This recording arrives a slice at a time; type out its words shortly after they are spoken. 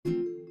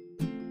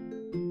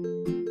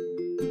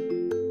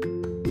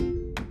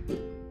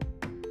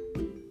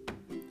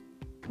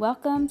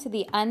Welcome to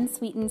the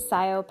Unsweetened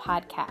SIO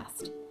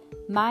podcast.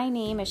 My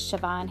name is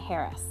Siobhan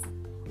Harris.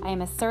 I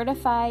am a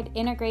certified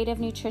integrative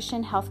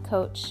nutrition health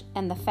coach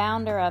and the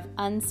founder of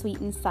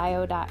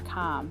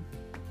unsweetenedscio.com.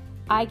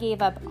 I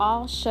gave up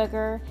all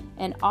sugar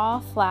and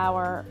all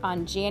flour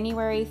on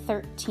January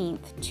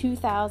 13th,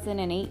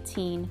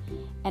 2018,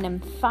 and am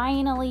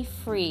finally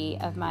free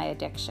of my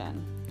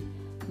addiction.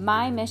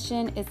 My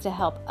mission is to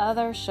help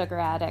other sugar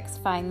addicts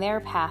find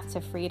their path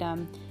to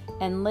freedom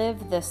and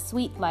live the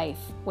sweet life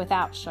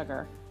without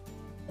sugar.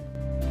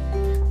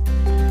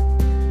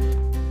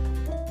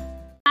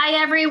 Hi,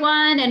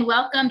 everyone, and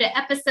welcome to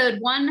episode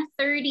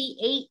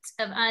 138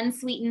 of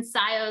Unsweetened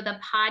SIO, the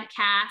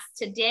podcast.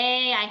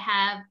 Today, I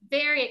have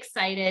very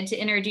excited to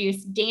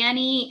introduce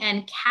Danny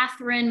and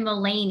Catherine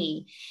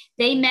Mullaney.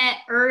 They met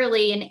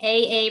early in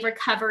AA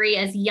recovery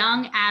as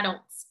young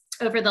adults.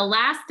 Over the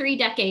last 3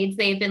 decades,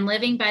 they've been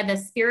living by the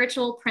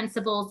spiritual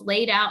principles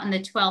laid out in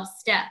the 12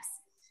 steps.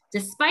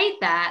 Despite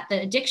that,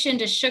 the addiction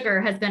to sugar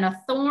has been a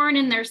thorn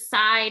in their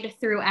side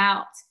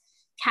throughout.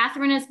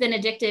 Catherine has been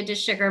addicted to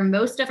sugar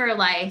most of her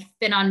life,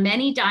 been on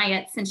many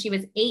diets since she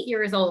was 8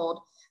 years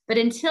old, but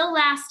until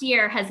last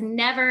year has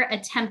never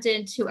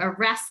attempted to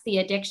arrest the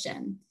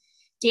addiction.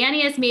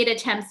 Danny has made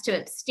attempts to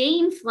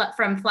abstain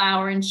from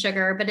flour and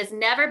sugar, but has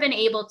never been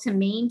able to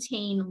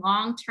maintain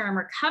long-term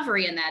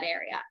recovery in that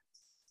area.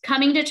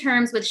 Coming to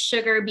terms with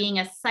sugar being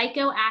a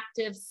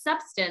psychoactive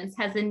substance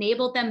has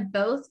enabled them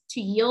both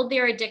to yield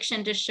their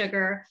addiction to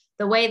sugar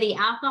the way the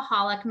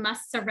alcoholic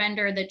must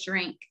surrender the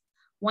drink.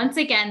 Once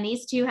again,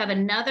 these two have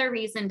another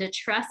reason to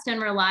trust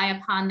and rely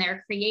upon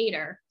their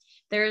creator.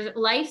 Their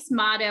life's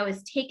motto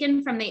is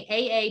taken from the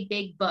AA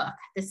Big Book.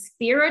 The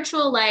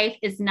spiritual life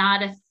is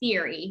not a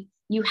theory.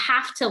 You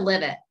have to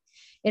live it.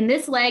 In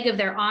this leg of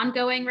their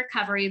ongoing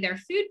recovery, their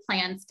food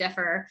plans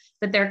differ,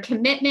 but their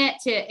commitment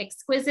to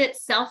exquisite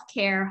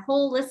self-care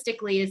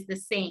holistically is the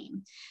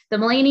same. The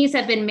Mullaney's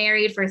have been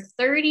married for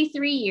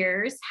 33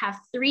 years, have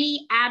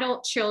 3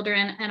 adult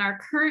children, and are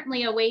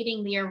currently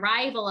awaiting the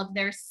arrival of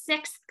their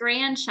 6th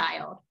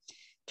grandchild.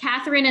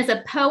 Catherine is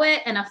a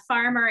poet and a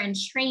farmer in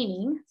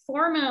training,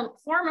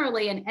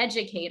 formerly an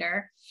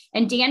educator,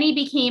 and Danny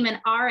became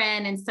an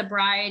RN in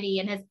sobriety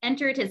and has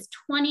entered his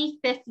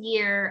 25th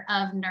year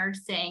of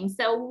nursing.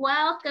 So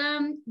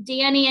welcome,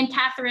 Danny and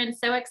Catherine.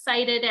 So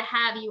excited to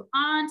have you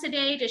on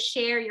today to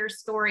share your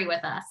story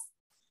with us.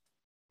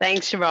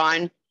 Thanks,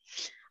 Siobhan.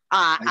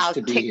 I'll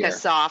kick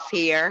us off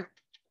here.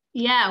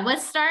 Yeah, we'll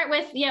start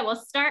with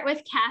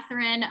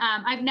Catherine.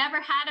 I've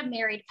never had a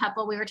married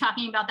couple. We were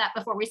talking about that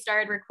before we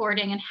started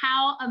recording, and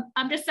how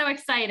I'm just so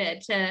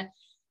excited to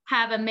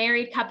have a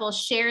married couple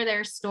share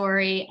their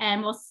story.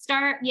 And we'll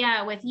start,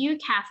 with you,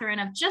 Catherine,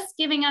 of just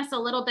giving us a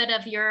little bit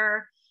of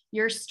your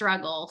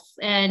struggles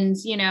and,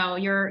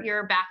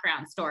 your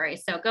background story.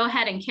 So go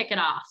ahead and kick it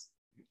off.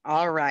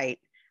 All right.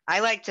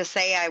 I like to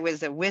say I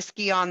was a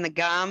whiskey on the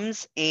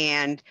gums,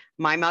 and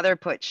my mother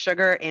put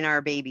sugar in our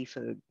baby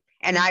food.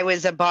 And I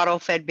was a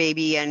bottle-fed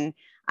baby, and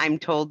I'm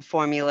told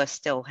formula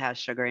still has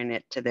sugar in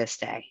it to this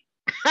day.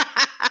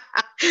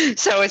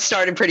 So it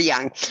started pretty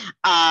young.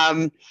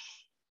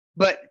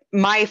 But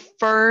my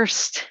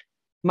first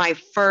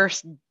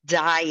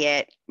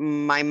diet,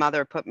 my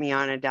mother put me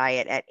on a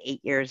diet at 8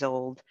 years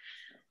old.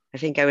 I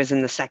think I was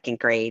in the 2nd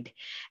grade.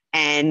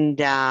 And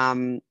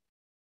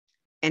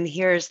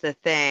here's the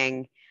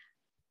thing.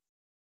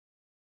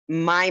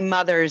 My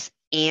mother's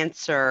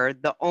answer,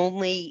 the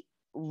only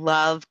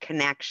love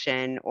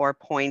connection or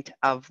point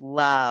of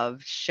love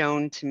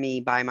shown to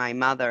me by my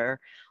mother,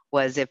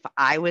 was if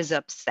I was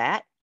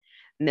upset,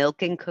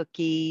 milk and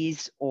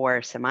cookies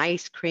or some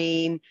ice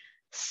cream,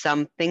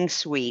 something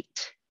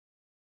sweet.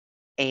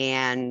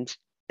 And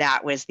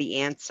that was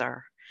the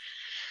answer.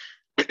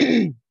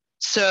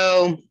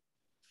 So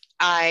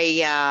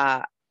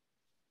I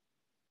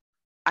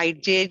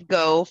did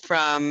go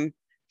from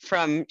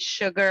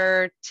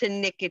sugar to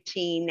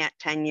nicotine at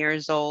 10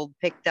 years old,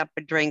 picked up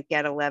a drink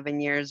at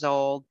 11 years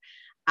old.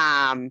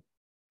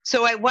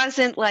 So I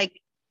wasn't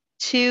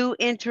too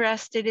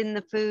interested in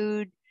the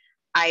food.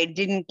 I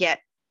didn't get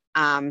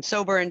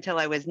sober until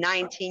I was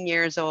 19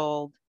 years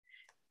old.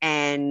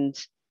 And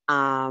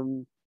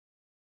I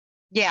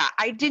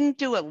didn't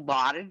do a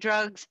lot of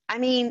drugs. I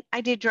mean,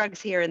 I did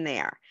drugs here and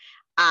there.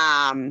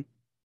 And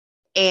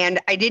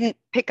I didn't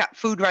pick up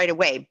food right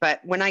away. But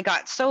when I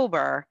got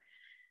sober,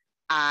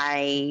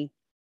 I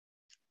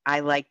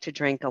like to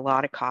drink a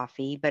lot of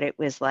coffee, but it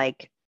was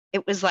like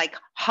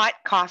hot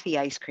coffee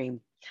ice cream,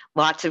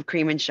 lots of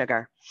cream and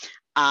sugar,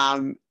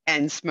 and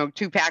smoke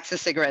 2 packs of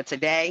cigarettes a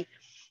day.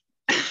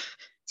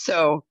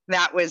 So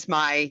that was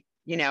my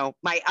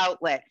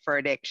outlet for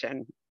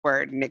addiction,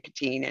 for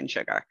nicotine and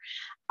sugar.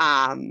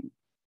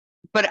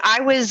 But I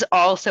was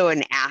also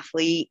an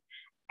athlete,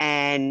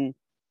 and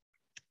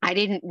I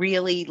didn't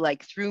really,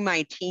 through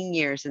my teen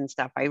years and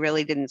stuff, I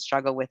really didn't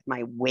struggle with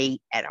my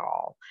weight at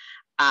all.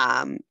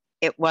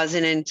 It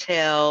wasn't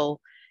until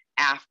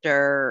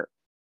after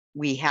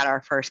we had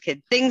our first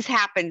kid, things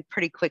happened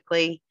pretty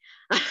quickly.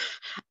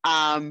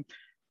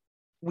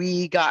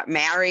 we got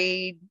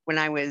married when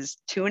I was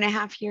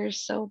 2.5 years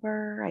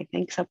sober, I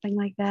think, something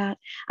like that.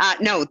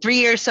 No, 3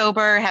 years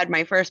sober, had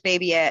my first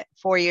baby at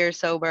 4 years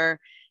sober.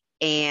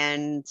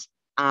 And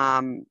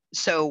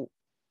so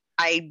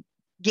I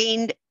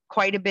gained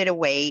quite a bit of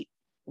weight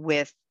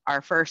with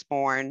our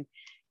firstborn.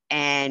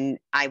 And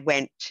I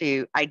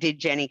did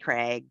Jenny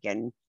Craig,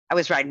 and I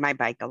was riding my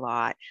bike a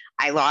lot.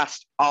 I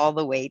lost all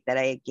the weight that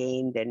I had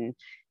gained, and,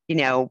 you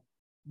know,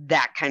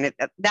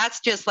 that's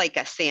just like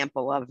a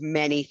sample of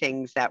many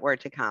things that were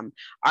to come.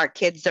 Our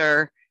kids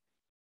are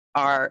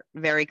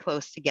very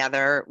close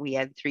together. We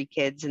had 3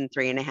 kids in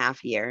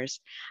 3.5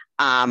 years.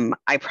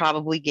 I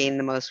probably gained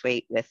the most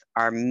weight with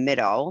our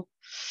middle.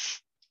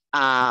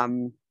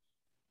 And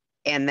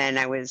then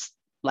I was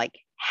like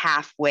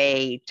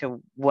halfway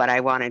to what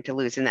I wanted to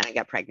lose, and then I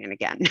got pregnant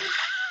again.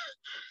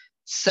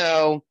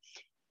 So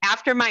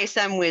after my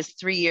son was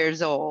 3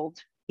 years old,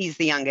 he's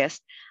the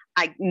youngest,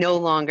 I no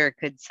longer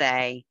could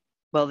say,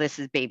 well, this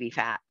is baby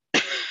fat.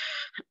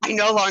 I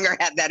no longer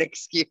had that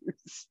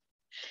excuse.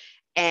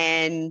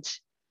 And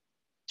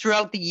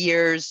throughout the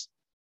years,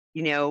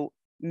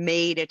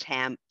 made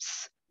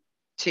attempts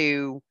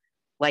to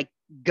like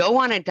go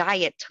on a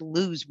diet to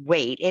lose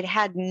weight. It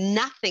had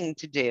nothing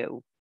to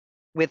do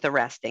with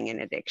arresting an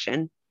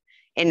addiction.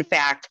 In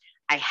fact,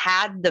 I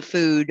had the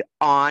food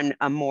on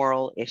a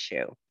moral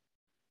issue.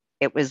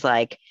 It was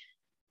like,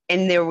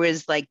 and there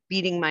was like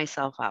beating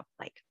myself up,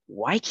 like,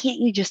 why can't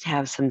you just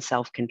have some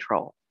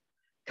self-control?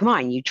 Come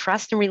on, you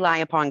trust and rely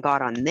upon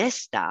God on this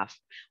stuff.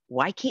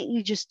 Why can't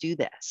you just do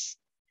this?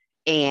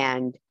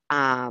 And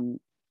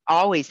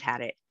always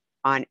had it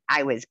on.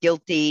 I was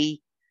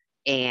guilty,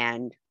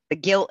 and the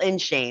guilt and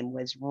shame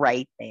was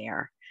right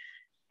there.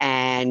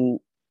 And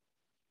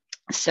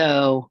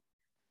so,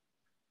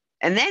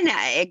 and then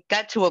it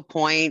got to a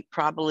point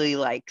probably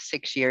like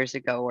 6 years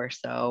ago or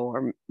so,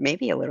 or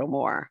maybe a little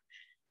more.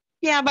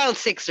 Yeah, about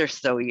 6 or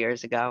so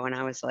years ago. And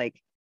I was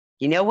like,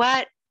 you know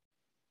what?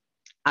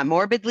 I'm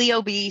morbidly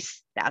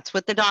obese. That's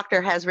what the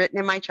doctor has written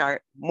in my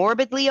chart.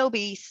 Morbidly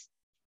obese.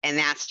 And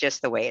that's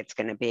just the way it's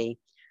going to be.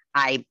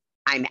 I'm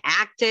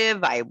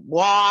active. I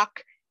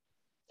walk.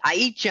 I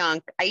eat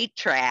junk. I eat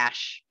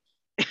trash.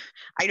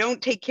 I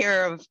don't take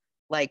care of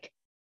like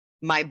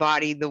my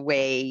body the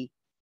way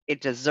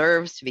it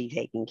deserves to be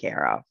taken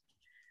care of.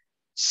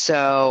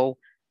 So,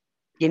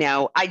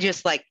 I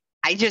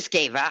just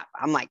gave up.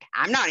 I'm like,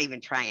 I'm not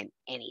even trying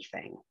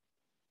anything.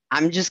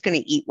 I'm just going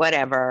to eat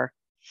whatever.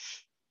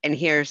 And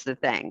here's the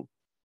thing.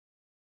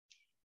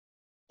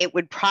 It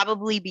would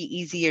probably be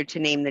easier to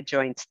name the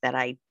joints that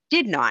I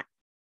did not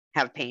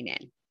have pain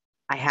in.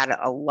 I had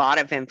a lot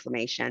of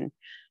inflammation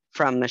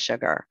from the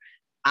sugar.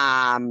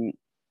 I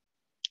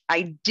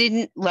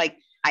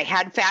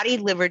had fatty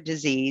liver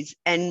disease,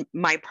 and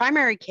my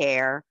primary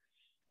care,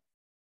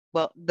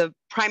 the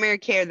primary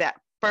care that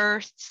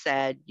first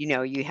said,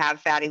 you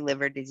have fatty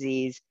liver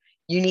disease,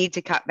 you need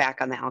to cut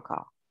back on the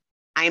alcohol.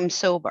 I'm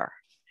sober.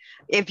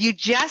 If you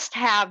just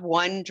have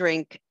one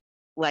drink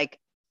like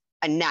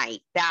a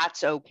night,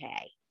 that's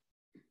okay.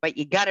 But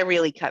you got to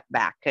really cut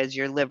back because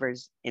your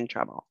liver's in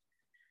trouble.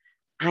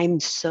 I'm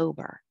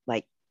sober,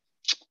 like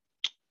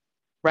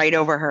right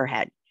over her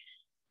head.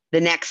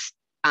 The next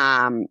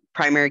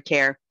primary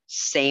care,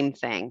 same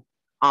thing,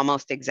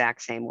 almost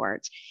exact same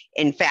words.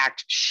 In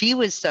fact, she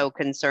was so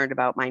concerned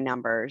about my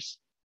numbers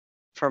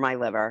for my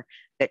liver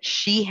that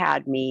she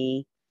had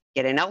me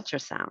get an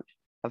ultrasound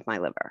of my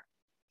liver.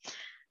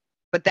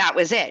 But that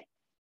was it.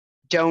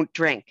 Don't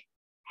drink.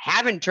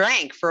 Haven't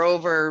drank for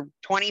over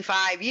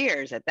 25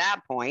 years at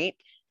that point.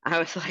 I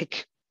was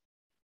like,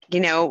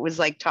 it was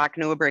like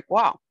talking to a brick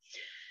wall.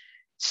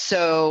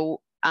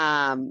 So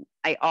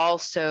I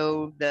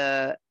also,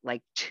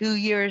 2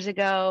 years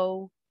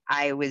ago,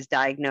 I was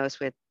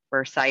diagnosed with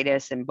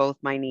bursitis in both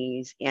my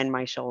knees and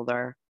my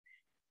shoulder.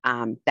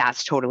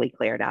 That's totally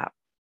cleared up.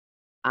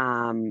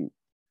 And,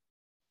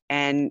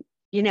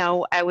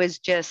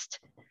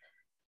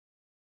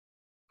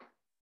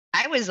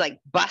 I was like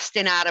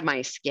busting out of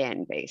my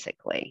skin,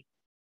 basically.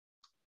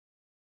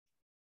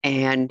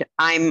 And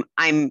I'm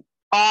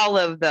all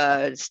of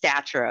the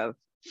stature of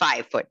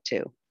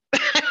 5'2".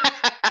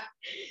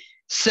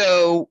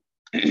 So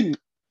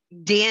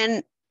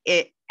Dan,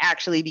 it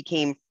actually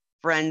became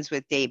friends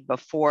with Dave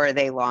before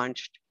they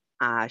launched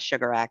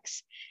Sugar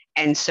X.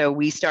 And so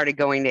we started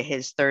going to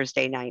his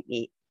Thursday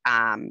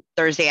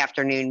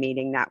afternoon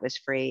meeting that was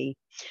free.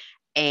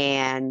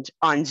 And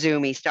on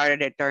Zoom, he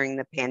started it during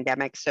the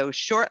pandemic. So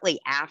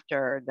shortly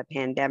after the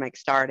pandemic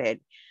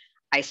started,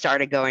 I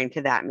started going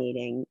to that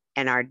meeting,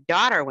 and our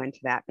daughter went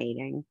to that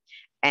meeting.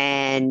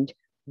 And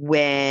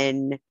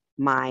when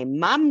my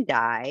mom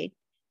died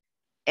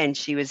and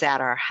she was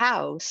at our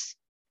house,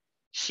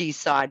 she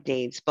saw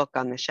Dave's book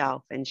on the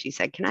shelf and she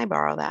said, "Can I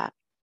borrow that?"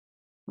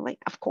 I'm like,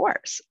 "Of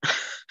course."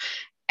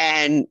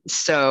 And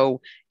so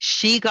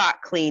she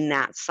got clean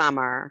that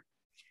summer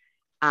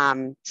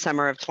of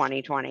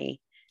 2020,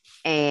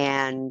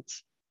 and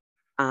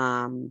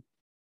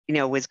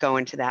was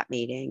going to that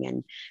meeting.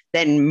 And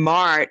then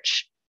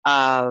March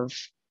of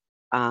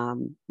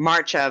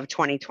March of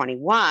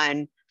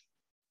 2021,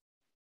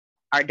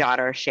 our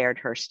daughter shared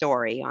her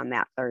story on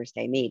that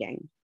Thursday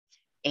meeting.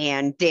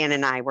 And Dan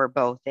and I were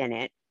both in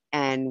it,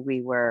 and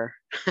we were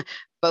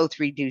both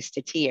reduced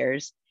to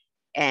tears.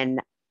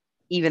 And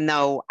even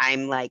though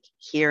I'm like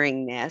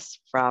hearing this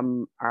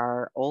from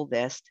our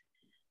oldest,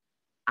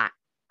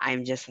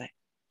 I'm just like,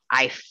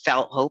 I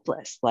felt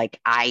hopeless. Like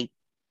I'm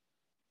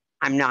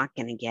not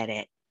going to get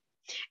it.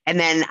 And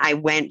then I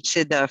went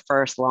to the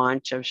first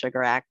launch of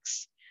Sugar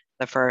X,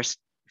 the first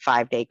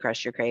 5-day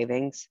Crush Your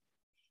Cravings.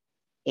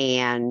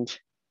 And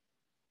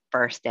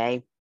first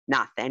day,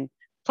 nothing.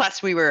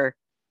 Plus, we were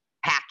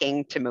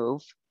packing to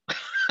move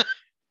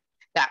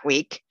that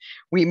week.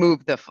 We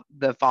moved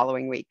the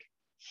following week.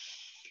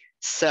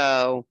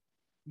 So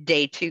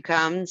day 2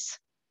 comes.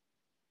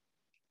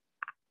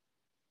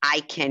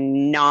 I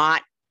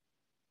cannot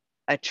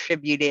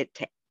attribute it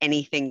to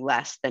anything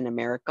less than a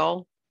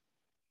miracle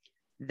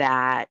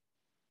that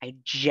I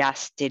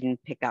just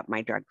didn't pick up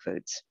my drug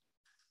foods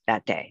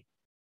that day.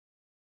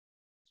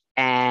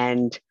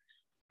 And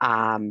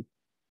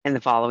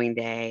the following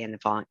day and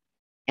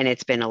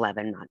it's been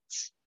 11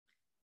 months.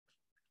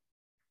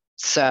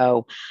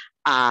 So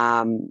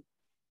I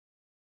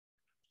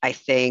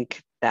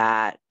think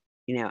that,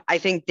 I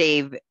think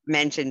Dave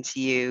mentioned to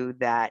you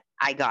that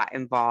I got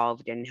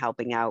involved in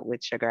helping out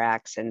with Sugar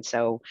X. And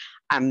so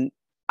I'm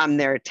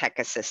their tech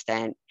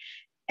assistant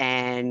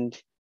and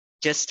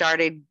just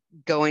started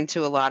going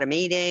to a lot of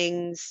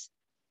meetings.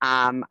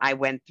 I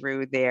went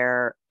through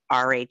their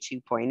RA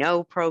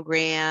 2.0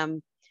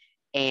 program.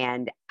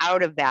 And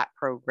out of that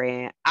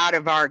program, out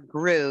of our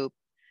group,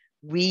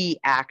 we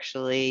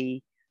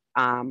actually,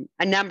 a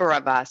number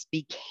of us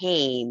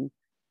became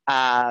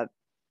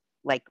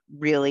like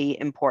really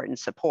important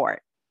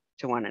support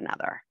to one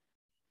another.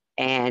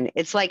 And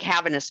it's like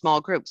having a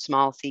small group,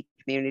 small C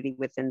community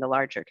within the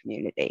larger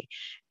community.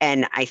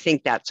 And I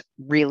think that's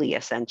really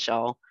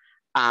essential.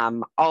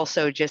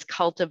 Also, just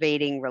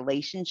cultivating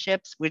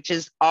relationships, which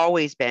has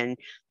always been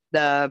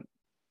the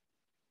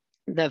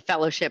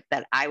fellowship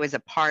that I was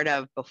a part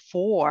of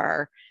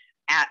before,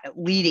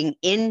 leading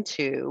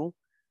into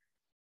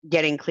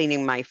getting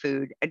Cleaning My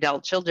Food,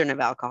 Adult Children of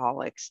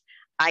Alcoholics.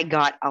 I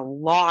got a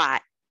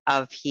lot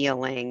of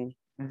healing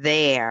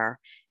there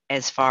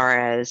as far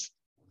as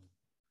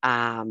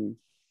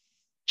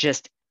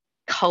just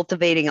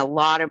cultivating a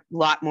lot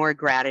more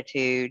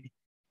gratitude,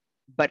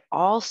 but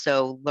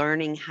also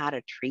learning how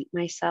to treat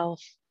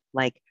myself,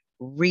 like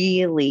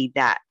really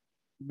that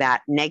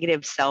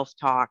negative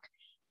self-talk,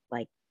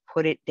 like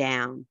put it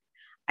down.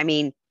 I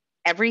mean,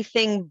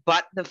 everything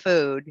but the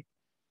food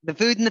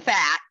and the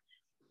fat,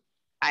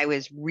 I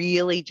was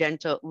really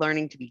gentle,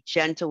 learning to be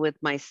gentle with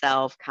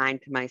myself, kind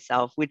to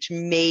myself, which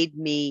made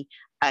me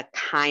a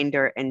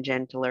kinder and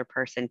gentler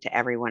person to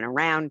everyone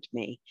around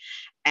me.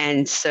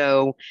 And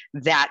so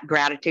that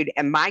gratitude,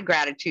 and my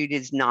gratitude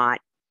is not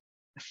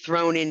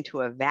thrown into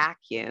a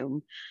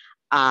vacuum.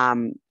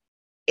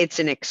 It's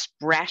an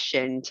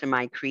expression to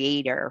my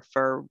creator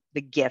for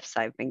the gifts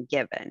I've been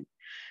given.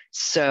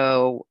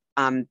 So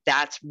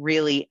that's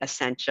really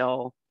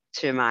essential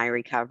to my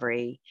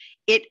recovery.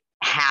 It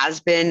has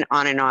been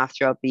on and off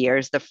throughout the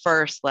years. The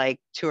first like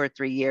 2 or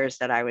 3 years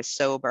that I was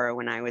sober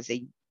when I was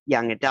a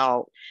young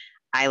adult,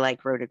 I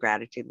like wrote a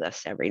gratitude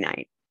list every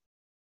night.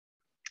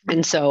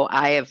 And so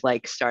I have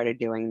like started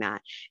doing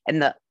that. And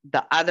the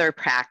other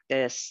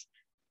practice,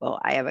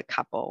 well, I have a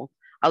couple.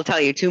 I'll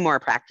tell you 2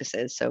 more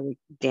practices so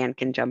Dan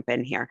can jump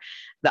in here.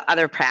 The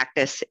other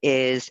practice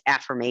is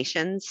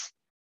affirmations.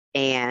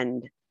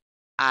 And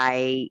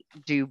I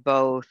do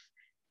both.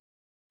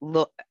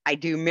 I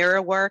do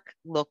mirror work,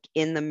 look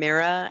in the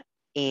mirror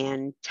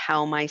and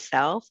tell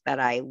myself that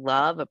I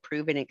love,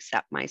 approve, and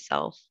accept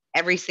myself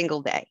every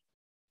single day.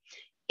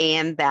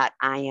 And that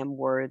I am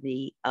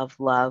worthy of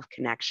love,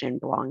 connection,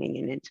 belonging,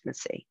 and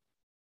intimacy.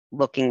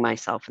 Looking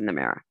myself in the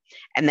mirror.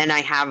 And then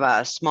I have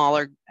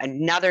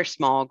another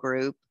small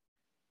group.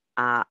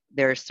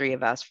 There's 3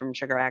 of us from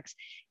Sugar X,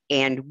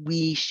 and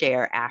we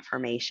share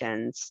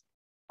affirmations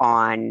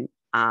on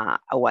a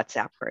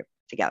WhatsApp group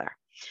together.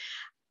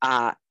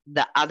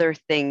 The other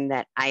thing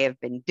that I have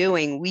been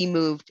doing, we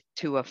moved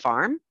to a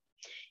farm,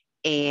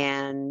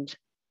 and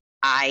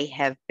I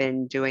have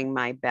been doing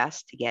my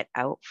best to get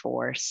out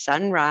for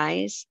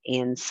sunrise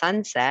and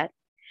sunset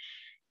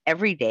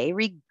every day,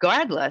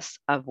 regardless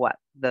of what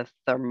the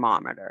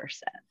thermometer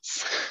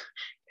says,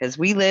 because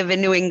we live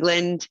in New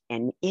England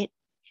and it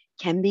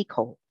can be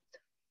cold.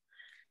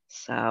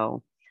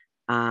 So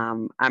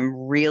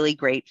I'm really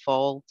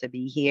grateful to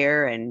be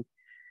here and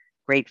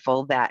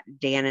grateful that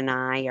Dan and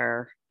I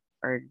are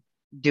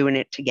doing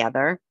it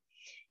together.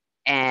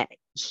 And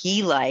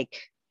he we'll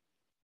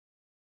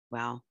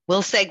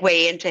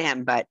segue into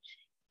him, but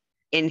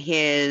in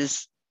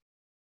his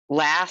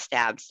last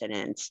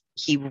abstinence,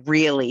 he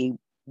really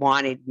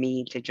wanted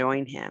me to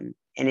join him.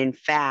 And in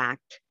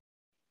fact,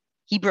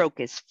 he broke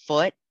his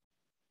foot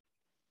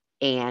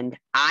and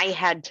I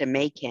had to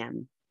make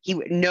him,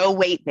 no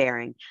weight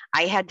bearing.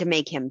 I had to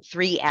make him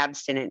 3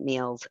 abstinent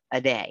meals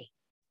a day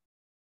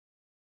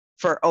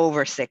for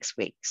over 6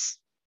 weeks.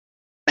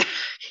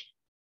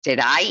 Did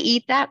I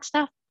eat that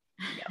stuff?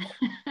 No.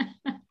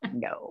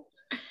 No.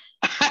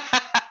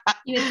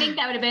 You would think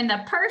that would have been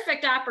the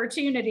perfect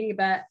opportunity,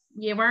 but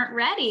you weren't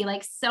ready.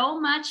 Like so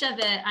much of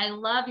it. I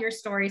love your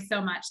story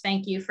so much.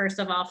 Thank you, first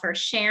of all, for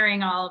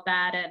sharing all of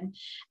that. And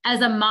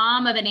as a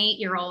mom of an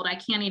 8-year-old, I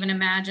can't even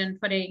imagine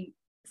putting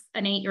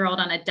an 8-year-old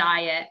on a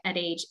diet at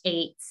age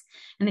 8.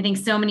 And I think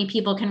so many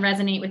people can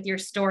resonate with your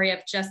story of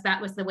just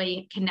that was the way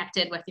you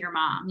connected with your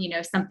mom, you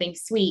know, something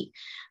sweet.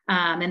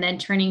 And then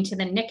turning to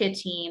the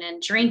nicotine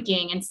and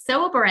drinking and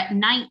sober at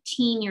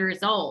 19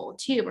 years old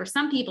too, where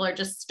some people are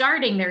just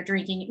starting their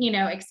drinking, you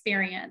know,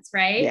 experience,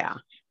 right? Yeah.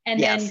 And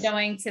then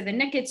going to the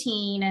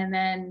nicotine and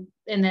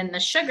then the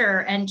sugar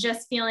and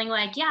just feeling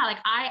like, yeah, like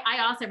I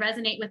also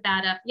resonate with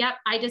that of, yep,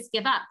 I just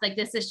give up. Like,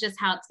 this is just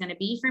how it's going to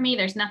be for me.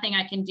 There's nothing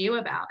I can do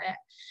about it.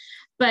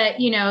 But,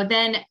 you know,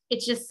 then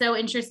it's just so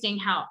interesting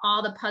how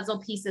all the puzzle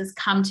pieces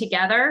come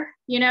together,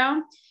 you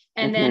know,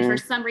 and then for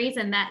some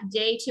reason that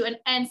day too.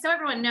 And so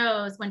everyone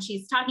knows when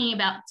she's talking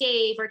about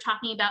Dave, we're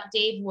talking about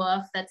Dave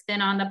Wolf, that's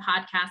been on the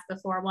podcast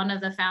before, one of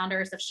the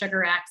founders of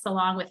Sugar X,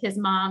 along with his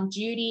mom,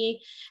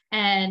 Judy,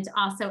 and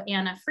also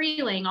Anna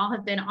Freeling, all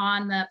have been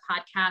on the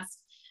podcast.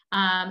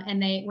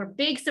 And they were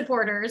big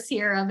supporters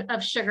here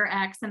of Sugar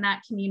X and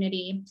that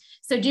community.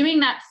 So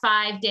doing that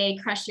 5-day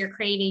Crush Your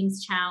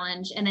Cravings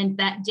challenge, and then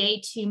that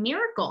day 2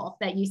 miracle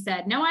that you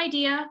said, no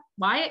idea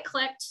why it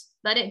clicked,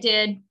 but it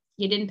did.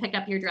 You didn't pick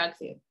up your drug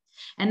food.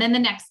 And then the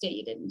next day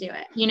you didn't do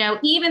it. You know,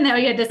 even though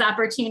you had this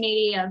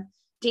opportunity of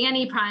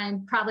Danny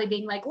probably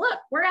being like, look,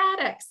 we're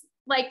addicts.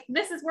 Like,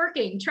 this is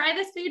working. Try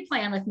this food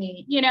plan with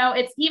me. You know,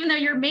 it's even though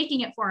you're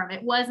making it for him,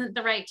 it wasn't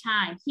the right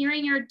time.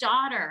 Hearing your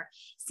daughter,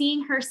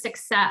 seeing her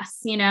success,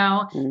 you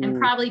know, and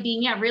probably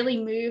being,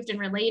 really moved and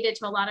related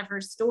to a lot of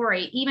her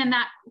story. Even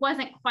that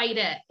wasn't quite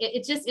it.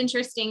 It's just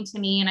interesting to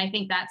me. And I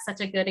think that's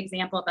such a good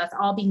example of us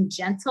all being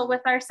gentle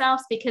with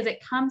ourselves, because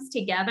it comes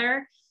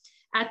together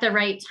at the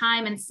right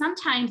time. And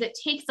sometimes it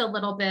takes a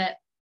little bit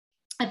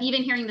of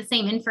even hearing the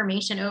same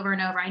information over and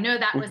over. I know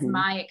that was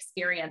my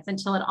experience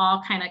until it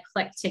all kind of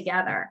clicked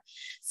together.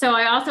 So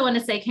I also want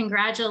to say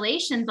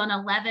congratulations on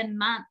 11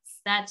 months.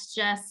 That's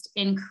just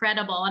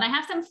incredible. And I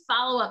have some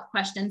follow-up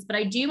questions, but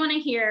I do want to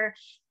hear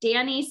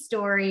Danny's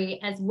story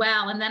as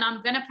well. And then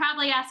I'm going to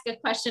probably ask a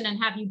question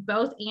and have you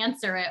both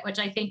answer it, which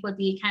I think would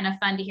be kind of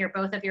fun to hear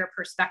both of your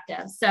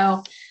perspectives.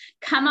 So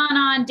come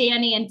on,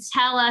 Danny, and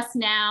tell us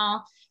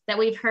now that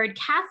we've heard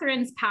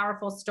Catherine's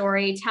powerful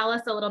story. Tell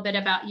us a little bit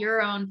about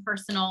your own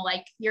personal,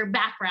 like your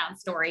background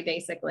story,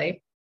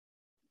 basically.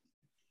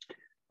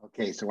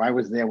 Okay, so I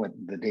was there with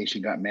the day she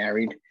got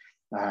married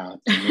to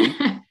me.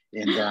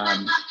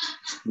 And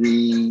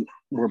we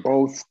were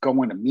both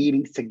going to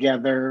meetings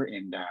together,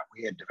 and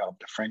we had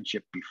developed a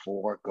friendship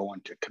before going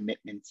to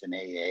commitments in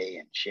AA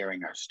and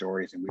sharing our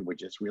stories. And we were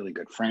just really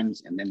good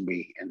friends. And then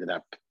we ended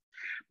up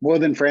more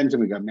than friends,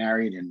 and we got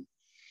married. And,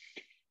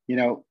 you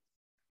know,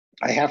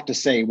 I have to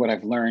say what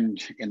I've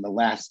learned in the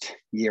last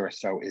year or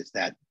so is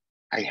that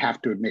I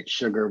have to admit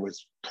sugar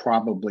was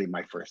probably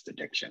my first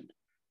addiction.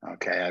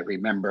 Okay, I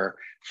remember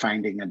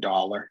finding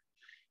 $1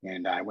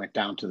 and I went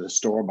down to the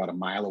store about a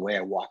mile away.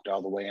 I walked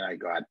all the way and I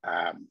got,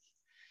 I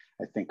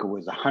think it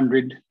was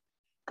 100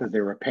 because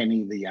they were a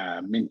penny,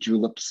 the mint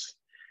juleps.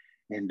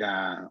 And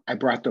I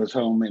brought those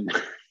home and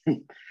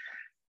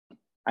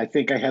I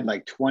think I had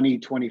like 20,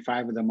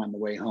 25 of them on the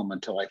way home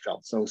until I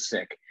felt so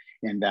sick.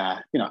 And,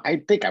 you know,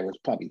 I think I was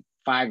probably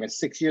 5 or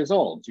 6 years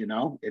old, you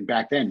know, and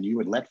back then you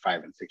would let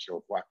 5 and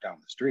 6-year-olds walk down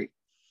the street.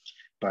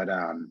 But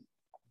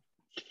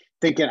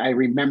thinking, I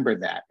remember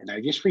that. And I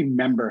just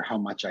remember how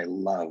much I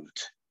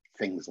loved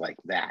things like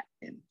that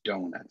and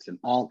donuts and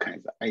all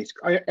kinds of ice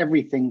cream,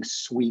 everything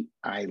sweet.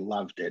 I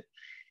loved it.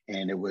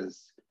 And it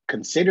was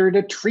considered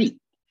a treat.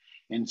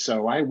 And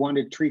so I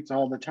wanted treats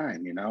all the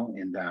time, you know,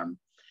 and,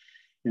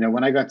 you know,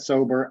 when I got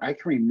sober, I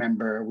can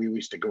remember we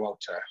used to go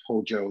out to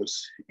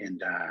Hojo's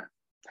and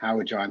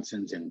Howard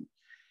Johnson's and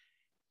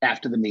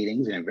after the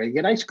meetings and everybody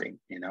get ice cream,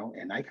 you know,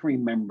 and I can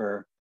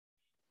remember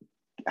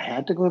I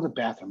had to go to the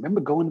bathroom. I remember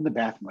going to the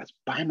bathroom, I was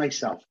by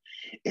myself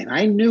and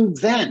I knew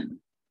then,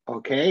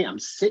 okay, I'm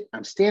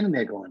standing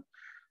there going,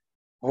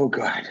 oh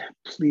God,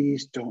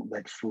 please don't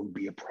let food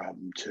be a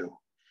problem too.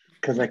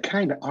 Because I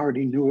kind of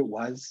already knew it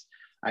was.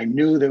 I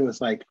knew there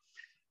was like,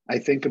 I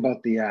think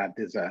about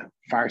there's a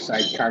Far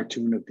Side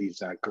cartoon of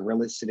these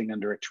gorillas sitting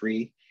under a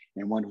tree.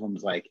 And one of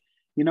them's like,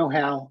 you know,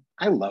 Hal,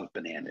 I love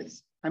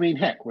bananas. I mean,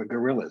 heck, we're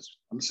gorillas.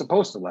 I'm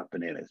supposed to love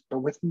bananas, but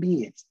with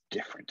me, it's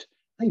different.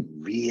 I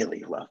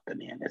really love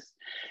bananas.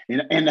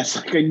 And it's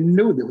like, I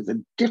knew there was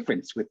a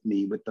difference with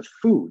me with the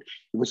food.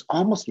 It was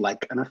almost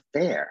like an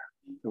affair.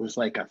 It was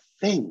like a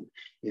thing.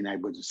 And I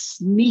was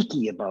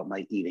sneaky about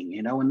my eating,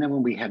 you know, and then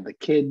when we had the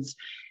kids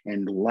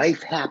and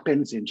life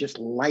happens and just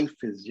life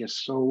is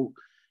just so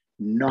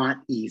not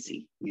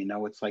easy. You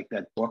know, it's like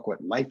that book,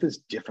 what life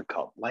is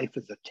difficult. Life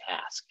is a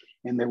task.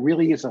 And there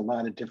really is a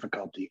lot of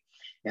difficulty.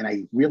 And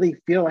I really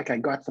feel like I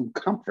got some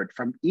comfort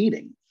from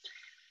eating.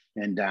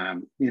 And,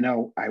 you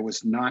know, I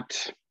was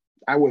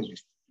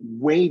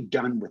way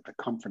done with the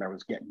comfort I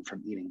was getting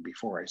from eating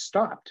before I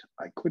stopped.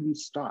 I couldn't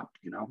stop,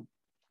 you know.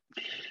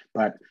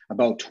 But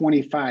about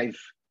 20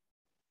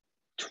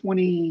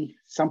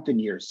 something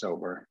years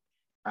sober,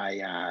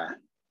 I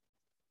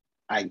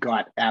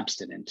got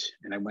abstinent,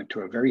 and I went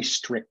to a very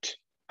strict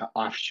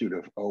offshoot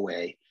of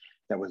OA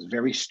that was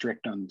very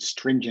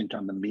stringent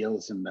on the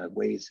meals and the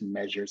weighs and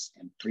measures,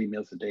 and 3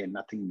 meals a day and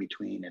nothing in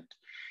between.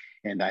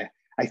 And I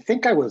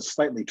think I was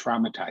slightly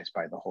traumatized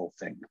by the whole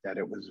thing, that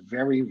it was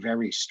very,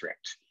 very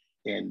strict.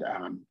 And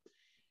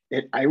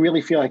I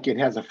really feel like it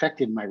has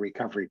affected my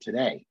recovery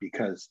today,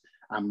 because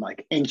I'm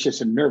like anxious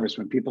and nervous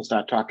when people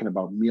start talking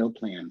about meal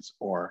plans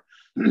or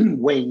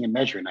weighing and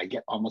measuring. I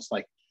get almost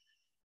like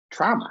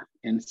trauma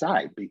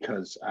inside,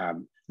 because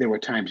there were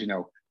times, you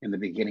know, in the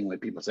beginning when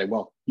people say,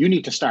 well, you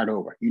need to start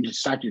over. You need to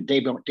start your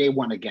day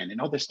one again,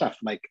 and all this stuff.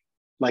 Like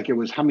it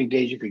was how many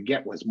days you could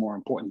get was more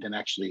important than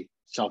actually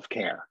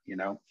self-care, you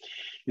know?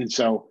 And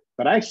so,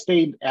 but I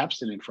stayed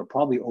abstinent for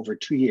probably over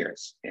 2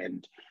 years.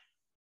 And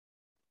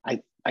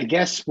I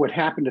guess what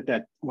happened at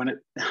that,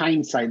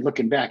 hindsight,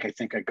 looking back, I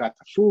think I got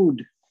the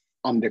food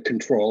under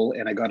control,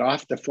 and I got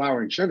off the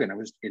flour and sugar,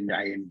 and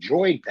I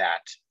enjoyed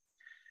that,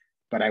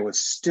 but I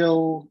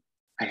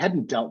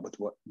hadn't dealt with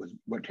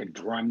what had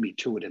drawn me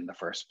to it in the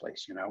first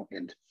place, you know?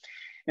 And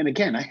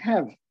again,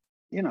 I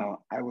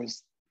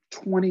was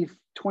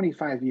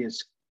 25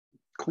 years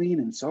clean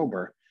and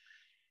sober,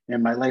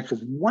 and my life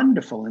was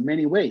wonderful in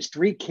many ways.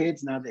 3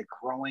 kids, now they're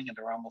growing and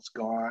they're almost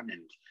gone.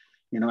 And,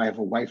 you know, I have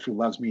a wife who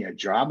loves me, a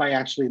job I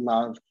actually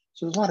love.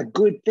 So there's a lot of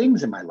good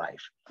things in my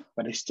life,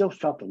 but I still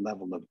felt a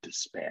level of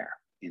despair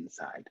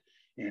inside.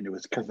 And it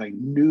was because I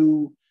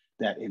knew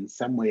that in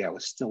some way I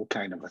was still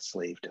kind of a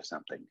slave to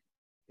something.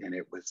 And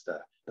it was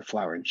the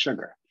flour and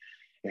sugar.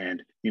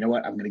 And you know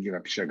what? I'm going to give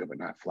up sugar, but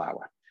not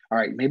flour. All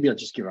right, maybe I'll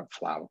just give up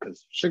flour,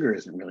 because sugar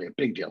isn't really a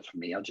big deal for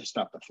me. I'll just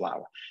stop the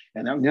flour.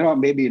 And you know,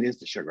 maybe it is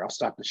the sugar. I'll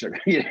stop the sugar.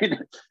 I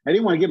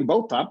didn't want to give them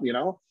both up, you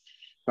know,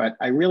 but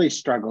I really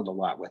struggled a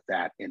lot with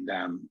that. And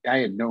I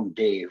had known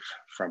Dave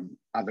from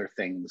other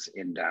things,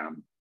 and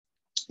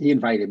he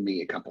invited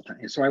me a couple of times.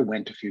 And so I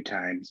went a few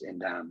times,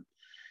 and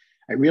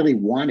I really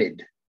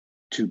wanted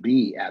to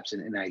be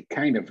absent. And I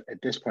kind of,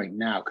 at this point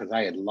now, because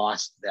I had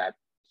lost that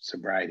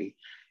sobriety,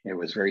 it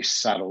was very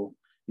subtle.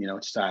 You know,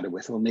 it started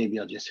with, well, maybe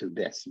I'll just do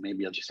this.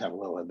 Maybe I'll just have a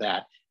little of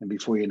that. And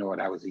before you know it,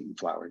 I was eating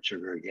flour and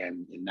sugar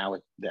again. And now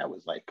that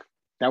was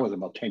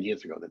about 10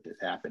 years ago that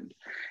this happened.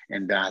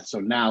 And so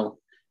now,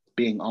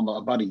 being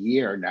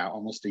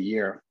almost a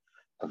year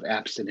of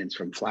abstinence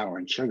from flour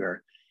and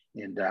sugar.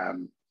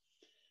 And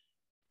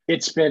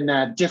it's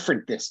been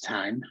different this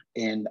time.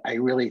 And I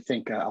really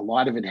think a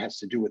lot of it has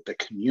to do with the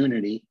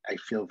community. I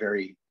feel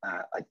very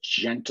a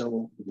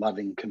gentle,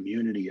 loving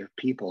community of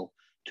people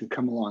to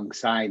come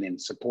alongside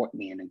and support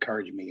me and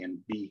encourage me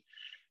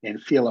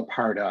and feel a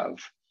part of.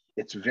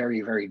 It's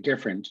very, very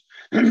different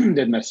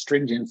than the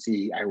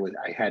stringency I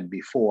had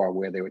before,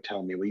 where they would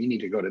tell me, well, you need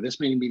to go to this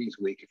many meetings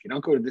a week. If you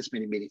don't go to this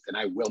many meetings,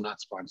 then I will not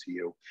sponsor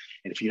you.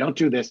 And if you don't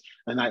do this,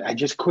 then I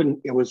just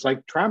couldn't. It was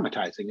like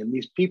traumatizing. And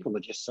these people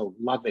are just so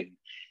loving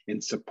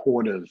and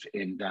supportive.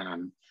 And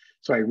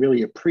so I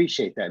really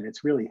appreciate that. And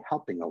it's really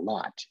helping a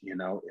lot, you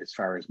know, as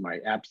far as my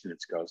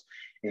abstinence goes.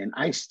 And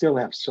I still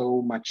have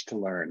so much to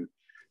learn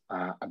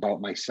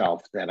about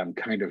myself that I'm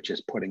kind of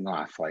just putting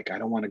off. Like, I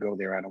don't want to go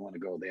there. I don't want to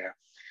go there.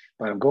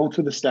 But I'm going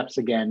through the steps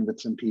again with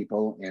some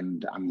people,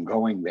 and I'm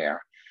going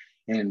there.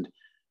 And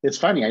it's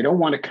funny, I don't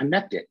want to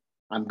connect it.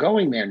 I'm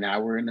going there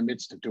now. We're in the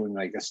midst of doing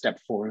like a step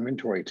 4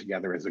 inventory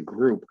together as a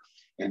group.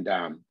 And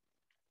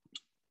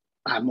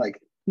I'm like,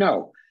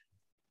 no,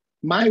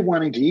 my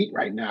wanting to eat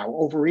right now,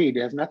 overeat,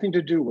 has nothing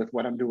to do with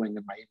what I'm doing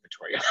in my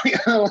inventory.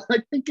 I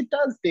think it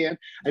does, Dan.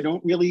 I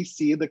don't really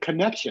see the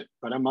connection,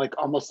 but I'm like,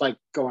 almost like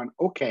going,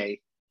 okay,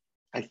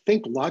 I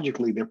think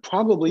logically there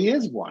probably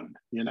is one,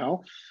 you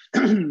know?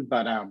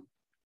 But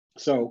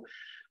so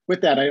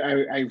with that,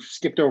 I've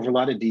skipped over a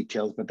lot of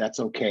details, but that's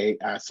okay.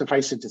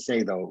 Suffice it to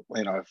say though,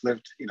 you know, I've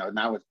lived, you know,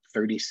 now with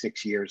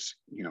 36 years,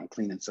 you know,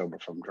 clean and sober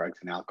from drugs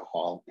and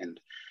alcohol, and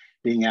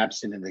being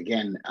abstinent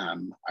again,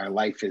 our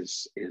life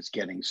is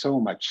getting so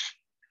much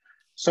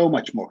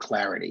more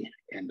clarity.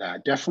 And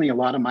definitely a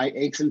lot of my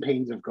aches and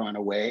pains have gone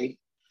away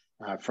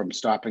from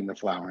stopping the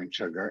flour and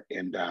sugar.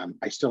 And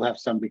I still have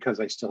some, because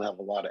I still have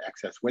a lot of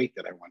excess weight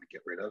that I want to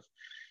get rid of,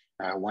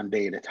 one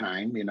day at a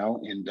time, you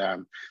know.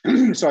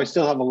 And so I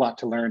still have a lot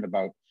to learn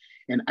about.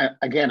 And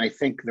I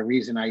think the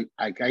reason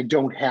I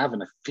don't have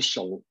an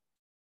official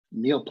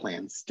meal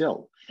plan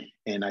still,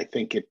 and I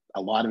think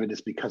a lot of it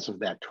is because of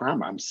that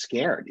trauma. I'm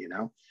scared, you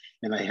know.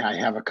 And I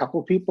have a couple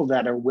of people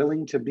that are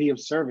willing to be of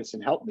service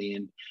and help me.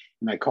 And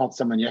I called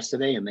someone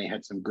yesterday, and they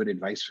had some good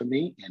advice for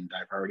me, and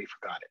I've already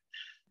forgot it.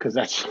 Because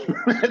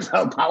that's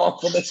how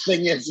powerful this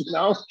thing is, you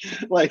know?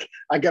 Like,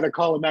 I got to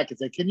call him back and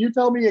say, can you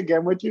tell me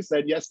again what you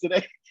said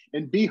yesterday?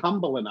 And be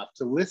humble enough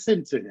to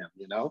listen to him,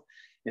 you know?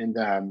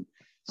 And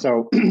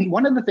so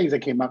one of the things that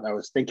came up, I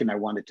was thinking I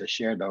wanted to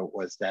share, though,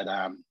 was that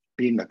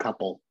being a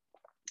couple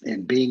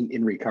and being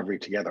in recovery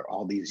together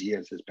all these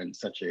years has been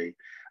such a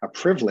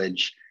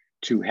privilege.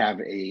 to have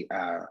a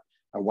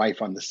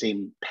wife on the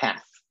same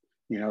path,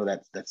 you know,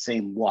 that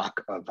same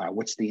walk of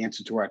what's the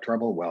answer to our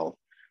trouble? Well,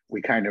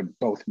 we kind of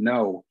both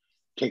know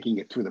taking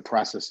it through the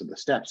process of the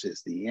steps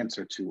is the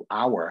answer to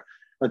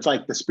it's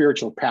like the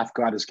spiritual path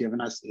God has given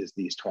us is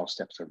these 12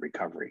 steps of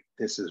recovery.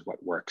 This is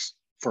what works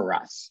for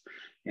us.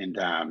 And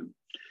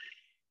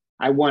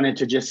I wanted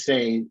to just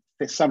say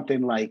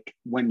something like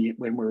when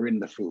we're in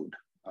the food,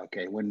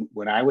 okay,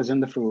 when I was in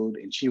the food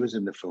and she was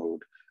in the food,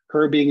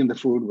 her being in the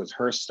food was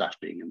her stuff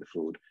being in the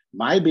food.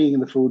 My being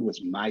in the food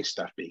was my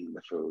stuff being in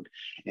the food.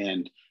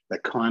 And the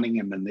conning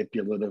and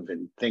manipulative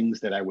and things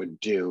that I would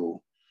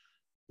do,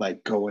 like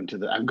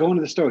I'm going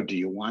to the store. Do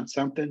you want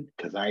something?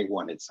 Because I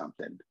wanted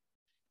something.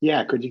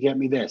 Yeah, could you get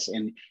me this?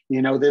 And,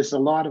 you know, there's a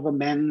lot of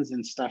amends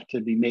and stuff to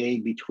be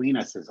made between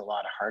us. There's a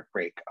lot of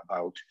heartbreak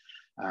about,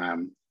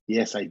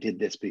 yes, I did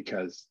this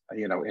because,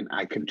 you know, and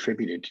I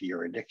contributed to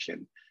your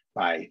addiction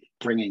by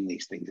bringing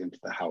these things into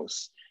the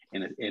house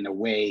in a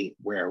way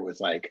where it was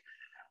like,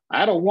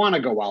 I don't want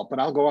to go out, but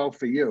I'll go out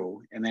for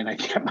you. And then I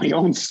get my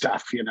own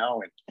stuff, you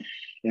know,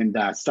 and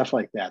stuff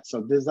like that.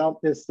 So there's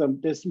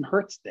some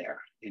hurts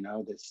there, you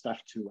know, there's stuff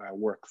to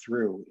work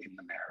through in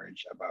the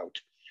marriage about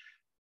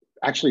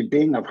actually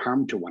being of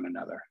harm to one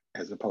another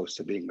as opposed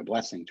to being a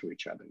blessing to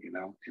each other, you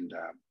know. And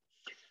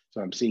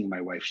so I'm seeing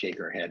my wife shake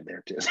her head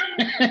there too.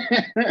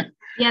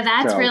 Yeah,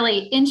 that's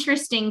really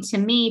interesting to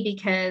me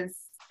because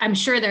I'm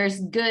sure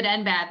there's good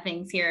and bad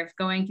things here of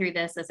going through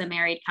this as a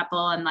married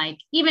couple. And like,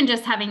 even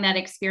just having that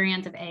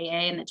experience of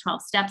AA and the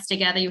 12 steps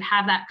together, you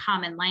have that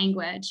common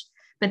language,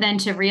 but then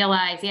to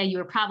realize, yeah, you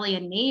were probably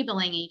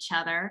enabling each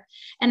other.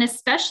 And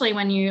especially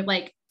when you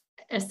like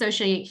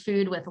associate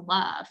food with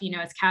love, you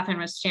know, as Catherine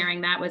was sharing,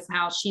 that was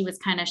how she was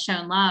kind of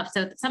shown love.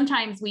 So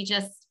sometimes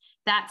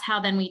that's how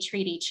then we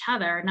treat each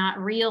other, not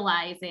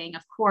realizing,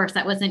 of course,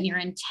 that wasn't your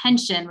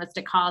intention, was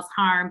to cause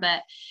harm,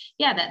 but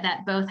yeah,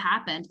 that both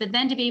happened. But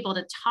then to be able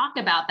to talk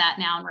about that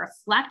now and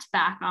reflect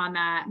back on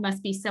that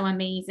must be so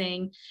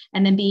amazing.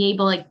 And then be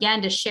able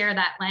again to share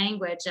that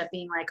language of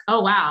being like,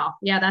 oh, wow,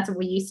 yeah, that's what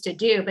we used to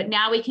do, but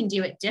now we can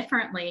do it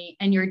differently.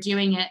 And you're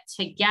doing it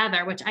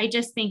together, which I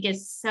just think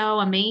is so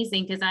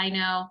amazing because I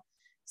know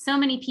so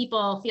many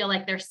people feel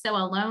like they're so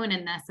alone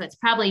in this. So it's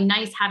probably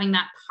nice having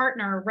that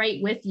partner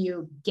right with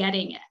you,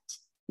 getting it,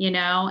 you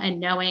know, and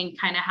knowing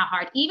kind of how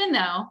hard, even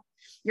though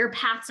your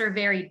paths are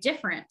very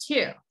different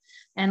too.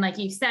 And like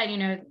you said, you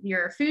know,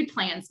 your food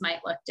plans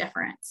might look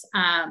different.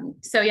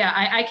 So yeah,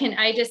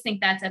 I just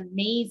think that's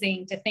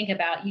amazing to think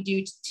about.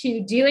 You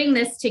doing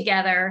this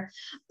together,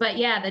 but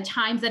yeah, the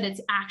times that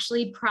it's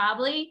actually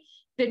probably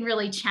been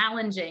really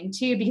challenging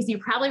too, because you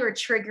probably were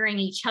triggering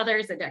each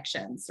other's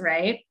addictions,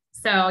 right?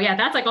 So yeah,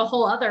 that's like a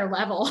whole other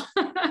level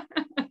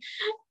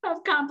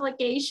of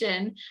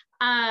complication.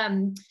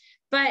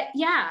 But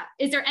yeah,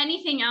 is there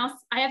anything else?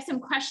 I have some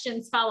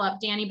questions follow up,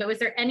 Danny, but was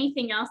there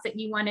anything else that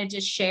you wanted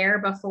to share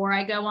before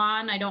I go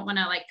on? I don't want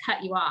to like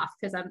cut you off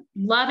because I'm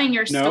loving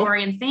your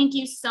story. And thank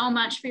you so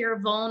much for your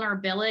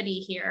vulnerability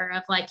here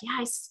of like, yeah,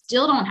 I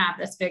still don't have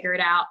this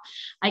figured out.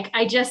 Like,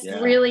 I just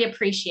really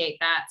appreciate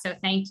that. So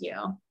thank you.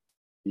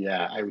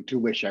 Yeah, I do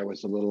wish I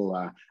was a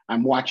little,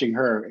 I'm watching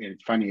her and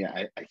it's funny,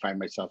 I find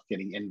myself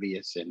getting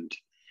envious and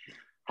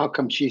how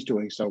come she's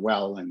doing so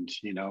well? And,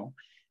 you know,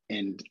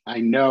 and I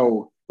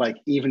know like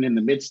even in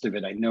the midst of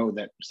it, I know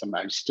that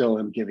I still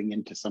am giving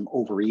into some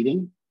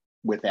overeating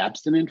with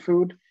abstinent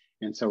food.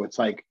 And so it's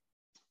like,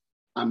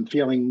 I'm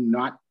feeling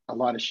not a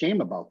lot of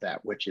shame about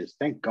that, which is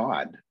thank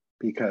God,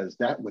 because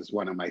that was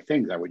one of my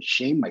things. I would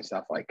shame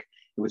myself. Like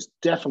it was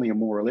definitely a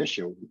moral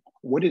issue.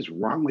 What is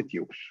wrong with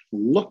you?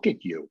 Look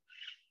at you.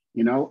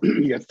 You know,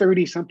 you're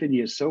 30 something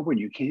years sober and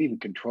you can't even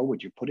control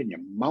what you put in your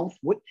mouth.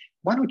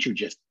 Why don't you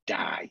just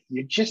die?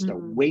 You're just a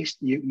waste.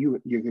 Your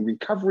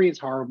recovery is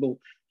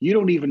horrible. You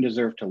don't even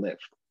deserve to live.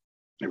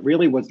 It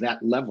really was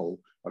that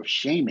level of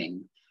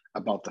shaming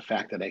about the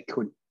fact that I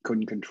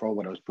couldn't control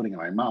what I was putting in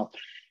my mouth.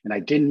 And I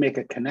didn't make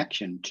a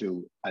connection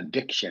to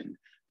addiction,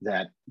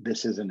 that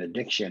this is an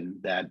addiction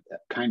that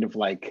kind of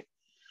like,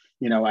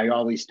 you know, I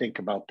always think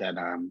about that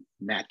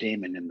Matt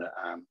Damon in the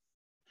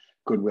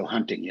Good Will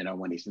Hunting, you know,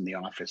 when he's in the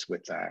office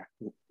with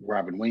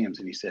Robin Williams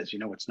and he says, you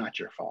know, it's not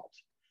your fault.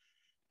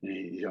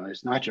 And you know,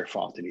 it's not your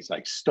fault. And he's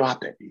like,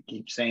 stop it. He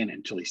keeps saying it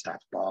until he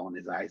starts bawling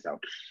his eyes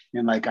out.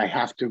 And like, I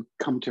have to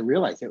come to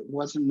realize it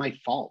wasn't my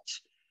fault.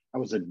 I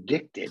was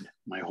addicted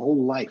my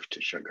whole life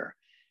to sugar.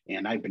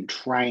 And I've been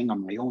trying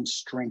on my own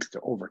strength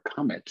to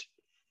overcome it.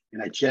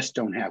 And I just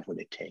don't have what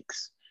it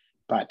takes.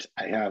 But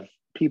I have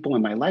people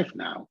in my life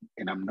now,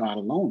 and I'm not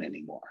alone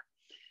anymore.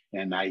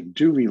 And I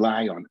do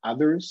rely on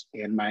others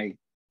and my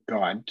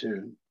God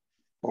to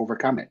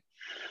overcome it.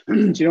 Do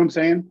you know what I'm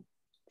saying?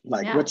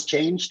 Like what's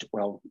changed?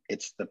 Well,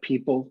 it's the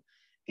people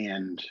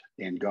and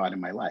God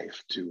in my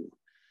life to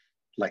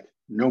like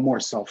no more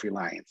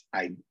self-reliance.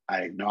 I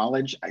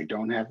acknowledge I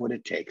don't have what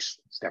it takes.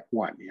 Step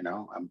one, you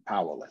know, I'm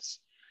powerless.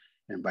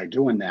 And by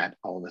doing that,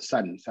 all of a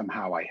sudden,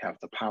 somehow I have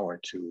the power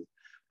to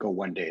go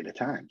one day at a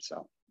time.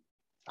 So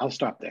I'll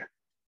stop there.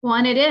 Well,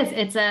 and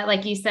it's a,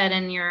 like you said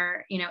in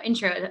your, you know,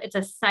 intro, it's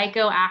a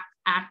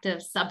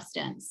active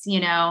substance, you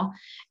know,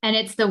 and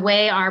it's the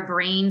way our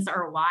brains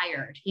are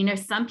wired. You know,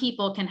 some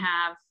people can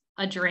have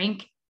a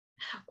drink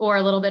or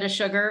a little bit of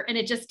sugar and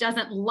it just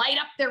doesn't light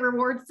up their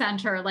reward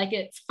center like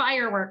it's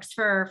fireworks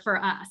for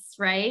us,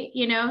 right?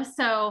 You know,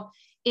 so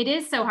it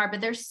is so hard,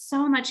 but there's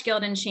so much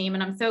guilt and shame.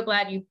 And I'm so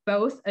glad you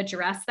both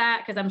addressed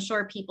that, because I'm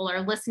sure people are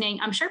listening.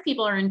 I'm sure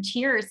people are in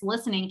tears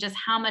listening just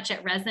how much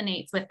it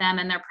resonates with them.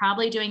 And they're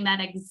probably doing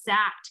that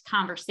exact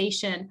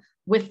conversation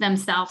with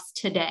themselves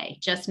today,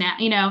 just now,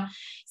 you know.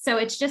 So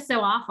it's just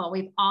so awful.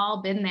 We've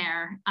all been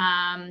there.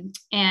 And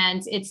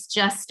it's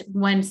just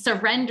when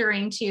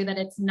surrendering to that,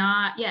 it's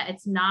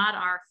not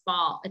our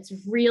fault. It's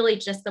really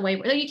just the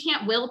way, you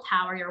can't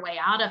willpower your way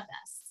out of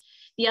this.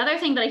 The other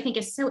thing that I think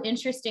is so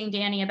interesting,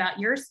 Danny, about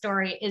your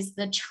story is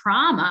the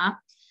trauma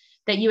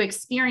that you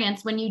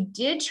experienced when you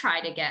did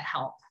try to get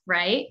help,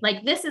 right?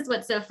 Like, this is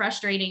what's so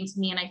frustrating to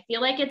me. And I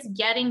feel like it's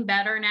getting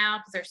better now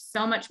because there's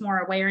so much more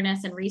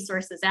awareness and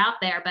resources out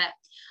there. But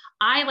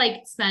I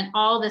like spent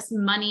all this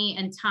money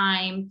and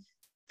time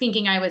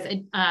thinking I was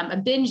a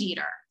binge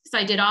eater. So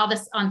I did all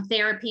this on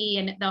therapy,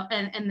 and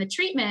the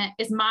treatment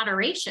is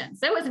moderation.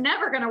 So it was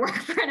never going to work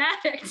for an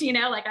addict, you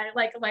know,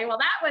 well,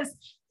 that was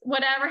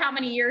whatever, how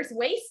many years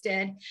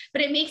wasted.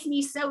 But it makes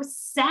me so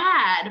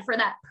sad for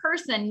that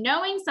person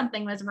knowing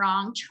something was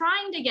wrong,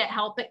 trying to get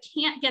help, but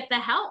can't get the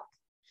help,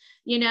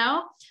 you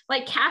know,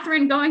 like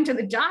Catherine going to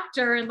the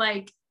doctor and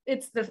like,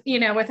 it's the, you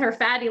know, with her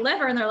fatty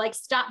liver, and they're like,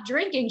 stop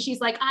drinking. She's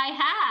like, I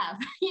have,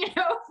 you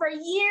know, for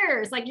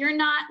years. Like, you're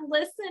not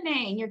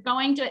listening. You're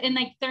going to, and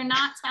like, they're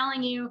not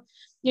telling you,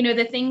 you know,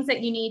 the things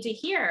that you need to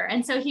hear.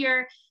 And so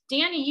here,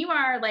 Danny, you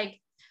are like,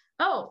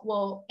 oh,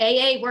 well,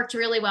 AA worked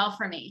really well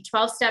for me.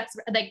 12 steps,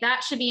 like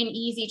that should be an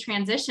easy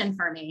transition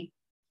for me.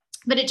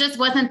 But it just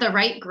wasn't the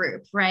right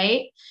group,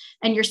 right?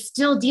 And you're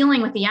still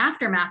dealing with the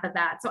aftermath of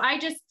that. So I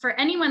just, for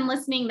anyone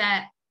listening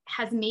that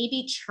has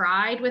maybe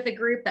tried with a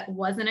group that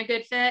wasn't a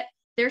good fit,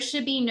 there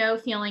should be no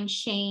feeling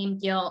shame,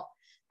 guilt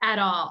at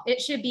all.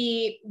 It should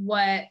be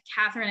what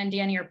Catherine and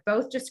Danny are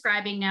both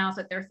describing now, is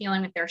what they're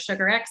feeling with their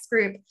Sugar X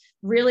group,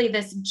 really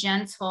this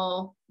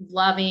gentle,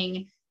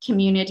 loving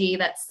community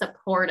that's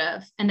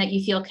supportive and that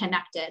you feel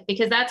connected,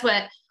 because that's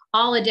what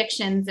all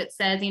addictions, it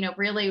says, you know,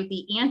 really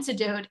the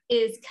antidote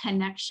is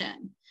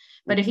connection.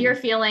 But if you're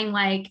feeling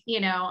like,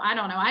 you know, I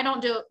don't know, I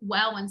don't do it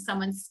well when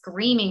someone's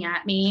screaming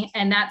at me,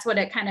 and that's what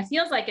it kind of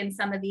feels like in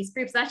some of these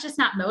groups, that's just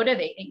not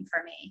motivating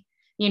for me,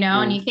 you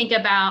know. And you think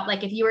about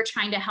like, if you were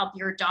trying to help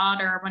your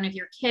daughter or one of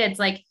your kids,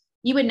 like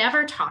you would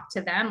never talk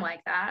to them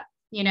like that,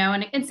 you know.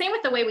 And same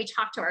with the way we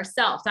talk to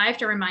ourselves. I have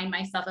to remind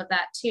myself of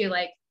that too.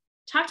 Like,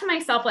 talk to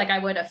myself like I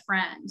would a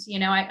friend, you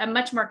know. I'm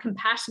much more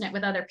compassionate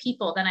with other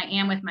people than I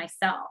am with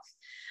myself.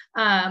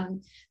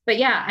 But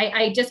yeah,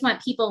 I just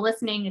want people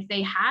listening, if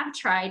they have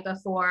tried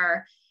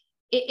before,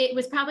 it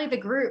was probably the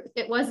group.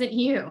 It wasn't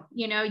you,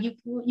 you know,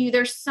 you,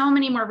 there's so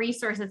many more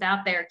resources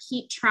out there.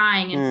 Keep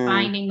trying and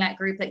finding that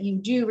group that you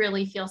do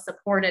really feel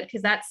supported,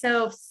 because that's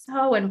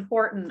so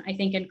important, I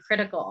think, and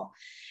critical.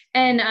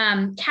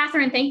 And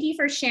Catherine, thank you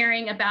for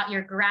sharing about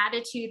your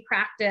gratitude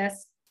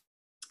practice.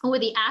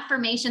 With the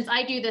affirmations,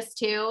 I do this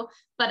too,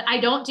 but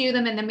I don't do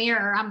them in the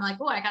mirror. I'm like,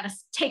 oh, I got to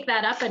take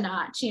that up a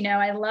notch. You know,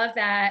 I love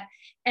that.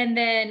 And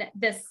then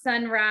the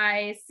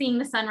sunrise, seeing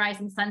the sunrise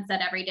and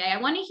sunset every day.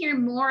 I want to hear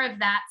more of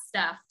that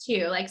stuff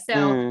too. Like,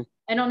 so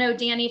I don't know,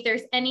 Danny, if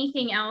there's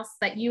anything else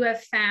that you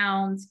have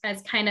found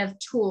as kind of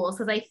tools,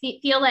 because I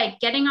feel like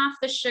getting off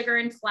the sugar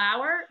and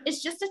flour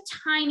is just a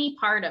tiny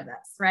part of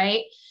this,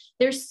 right?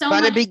 There's so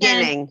much. But a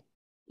beginning.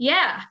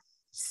 Yeah.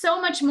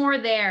 So much more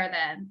there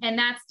then. And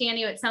that's,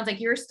 Danny, it sounds like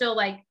you're still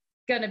like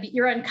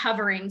you're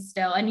uncovering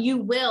still, and you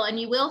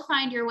will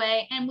find your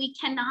way. And we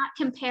cannot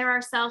compare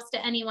ourselves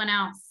to anyone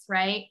else,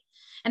 right?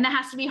 And that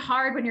has to be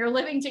hard when you're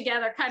living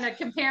together, kind of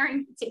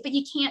comparing, but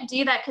you can't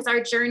do that because our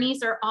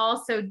journeys are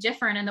all so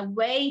different. And the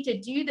way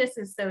to do this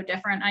is so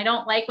different. I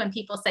don't like when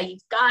people say,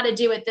 you've got to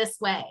do it this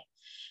way,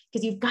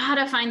 because you've got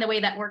to find the way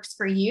that works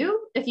for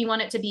you if you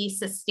want it to be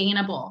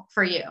sustainable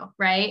for you,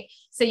 right?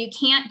 So you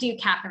can't do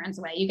Catherine's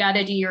way. You got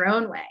to do your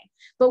own way.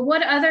 But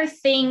what other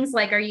things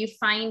like are you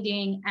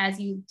finding as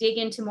you dig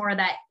into more of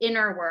that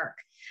inner work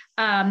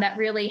that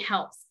really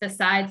helps,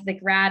 besides the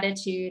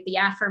gratitude, the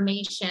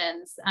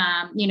affirmations,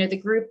 you know, the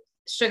group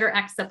Sugar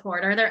X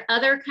support? Are there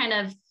other kind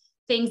of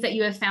things that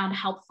you have found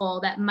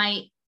helpful that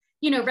might,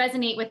 you know,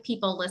 resonate with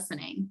people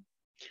listening?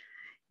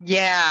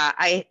 Yeah,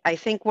 I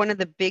think one of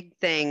the big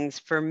things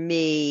for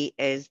me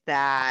is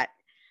that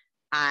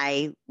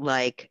I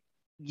like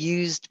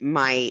used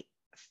my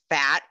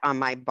fat on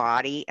my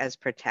body as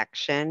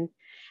protection.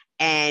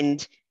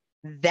 And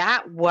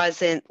that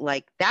wasn't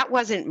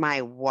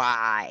my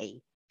why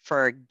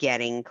for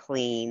getting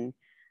clean.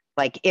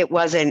 Like, it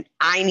wasn't,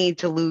 I need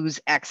to lose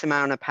X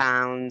amount of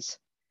pounds,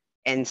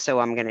 and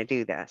so I'm going to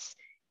do this.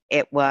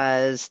 It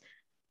was,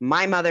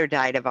 my mother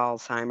died of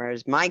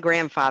Alzheimer's. My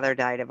grandfather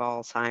died of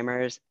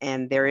Alzheimer's.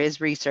 And there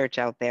is research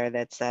out there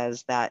that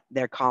says that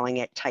they're calling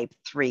it type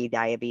 3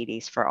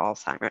 diabetes for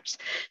Alzheimer's.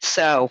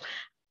 So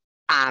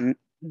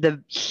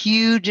the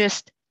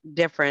hugest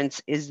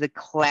difference is the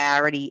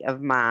clarity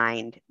of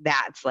mind.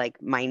 That's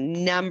like my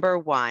number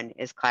one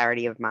is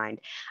clarity of mind.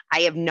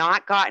 I have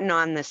not gotten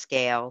on the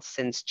scale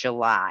since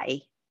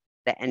July,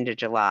 the end of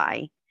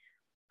July.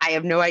 I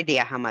have no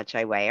idea how much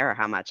I weigh or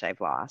how much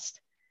I've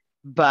lost,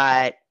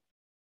 but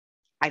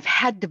I've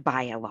had to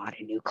buy a lot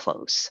of new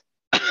clothes.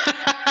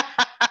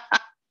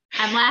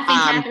 I'm laughing,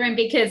 Catherine,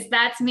 because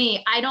that's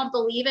me. I don't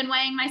believe in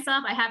weighing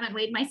myself. I haven't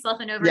weighed myself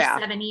in over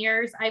 7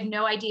 years. I have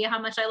no idea how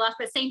much I lost,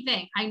 but same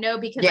thing. I know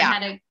because I had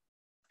to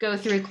go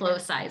through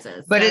clothes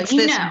sizes. But so it's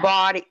this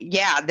body,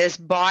 this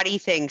body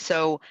thing.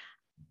 So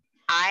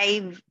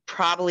I've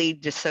probably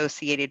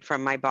dissociated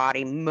from my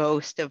body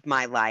most of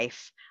my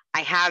life.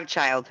 I have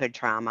childhood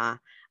trauma.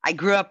 I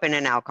grew up in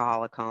an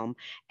alcoholic home.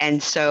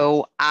 And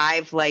so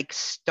I've like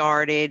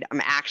started,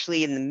 I'm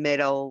actually in the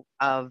middle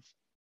of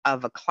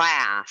a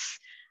class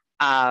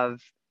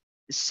of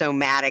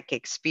somatic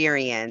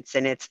experience.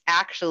 And it's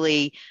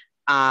actually,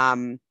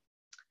 can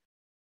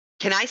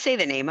I say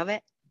the name of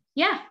it?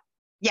 Yeah.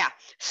 Yeah.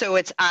 So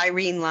it's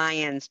Irene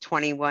Lyons'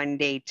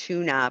 21-day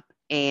tune-up,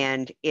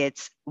 and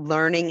it's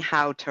learning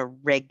how to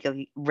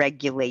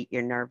regulate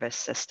your nervous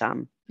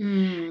system.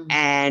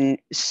 And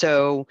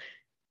so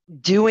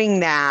doing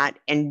that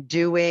and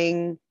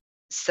doing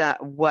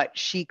what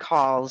she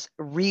calls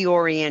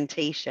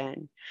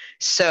reorientation.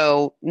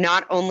 So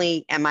not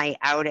only am I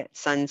out at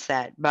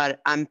sunset, but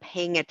I'm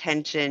paying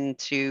attention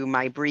to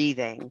my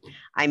breathing.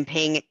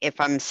 If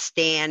I'm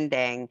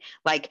standing,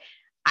 like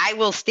I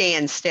will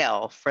stand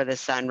still for the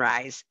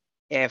sunrise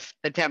if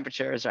the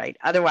temperature is right.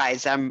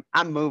 Otherwise, I'm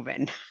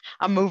moving.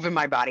 I'm moving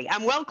my body.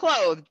 I'm well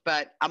clothed,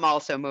 but I'm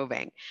also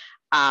moving.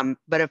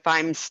 But if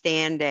I'm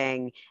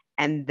standing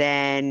and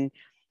then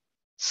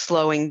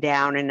slowing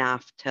down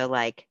enough to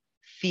like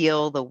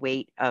feel the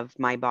weight of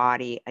my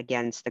body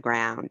against the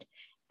ground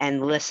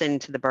and listen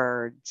to the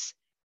birds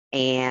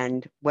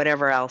and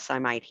whatever else I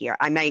might hear.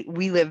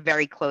 We live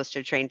very close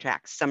to train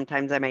tracks.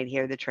 Sometimes I might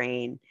hear the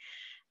train,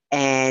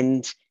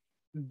 and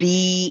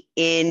be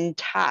in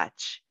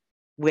touch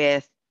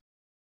with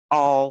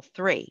all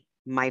three: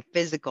 my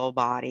physical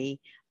body,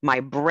 my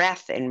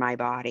breath in my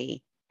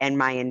body, and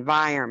my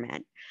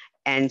environment.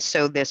 And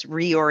so this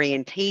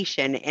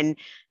reorientation,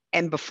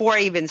 and before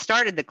I even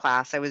started the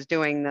class, I was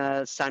doing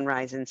the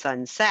sunrise and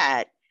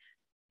sunset,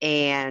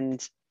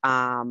 and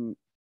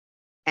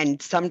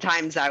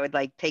sometimes I would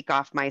like take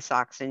off my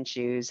socks and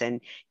shoes, and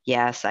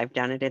yes, I've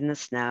done it in the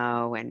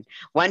snow. And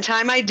one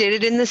time I did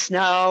it in the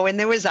snow and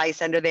there was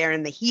ice under there,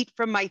 and the heat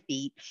from my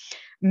feet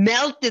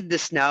melted the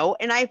snow,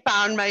 and I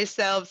found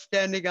myself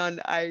standing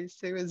on ice.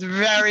 It was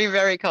very,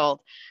 very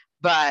cold.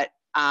 But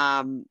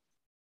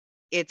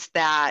it's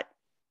that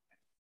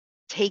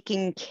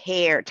taking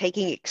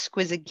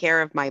exquisite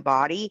care of my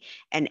body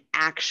and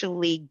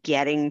actually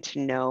getting to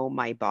know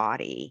my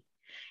body,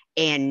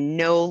 and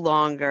no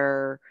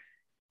longer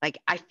like,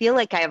 I feel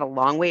like I have a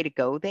long way to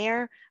go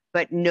there,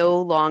 but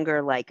no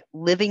longer like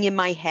living in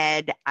my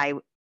head.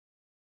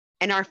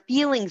 And our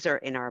feelings are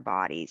in our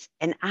bodies.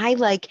 And I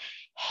like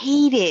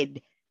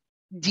hated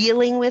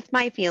dealing with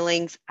my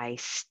feelings. I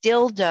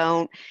still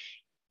don't.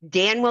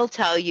 Dan will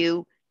tell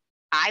you,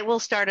 I will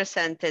start a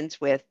sentence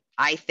with,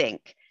 I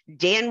think.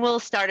 Dan will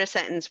start a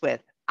sentence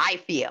with, I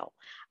feel.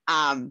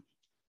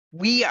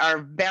 We are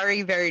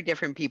very, very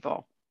different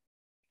people.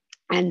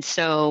 And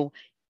so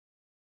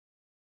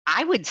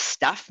I would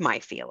stuff my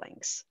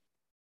feelings,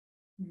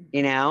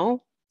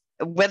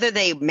 whether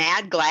they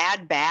mad,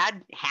 glad,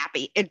 bad,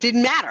 happy, it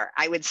didn't matter.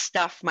 I would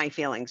stuff my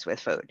feelings with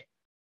food.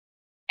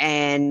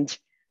 And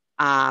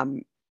now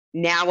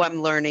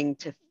I'm learning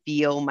to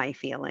feel my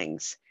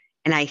feelings.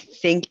 And I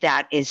think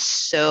that is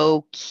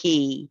so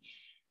key.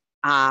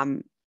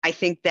 I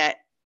think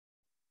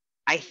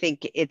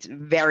it's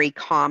very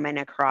common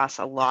across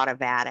a lot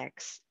of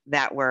addicts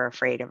that we're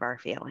afraid of our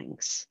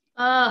feelings.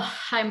 Oh,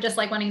 I'm just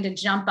like wanting to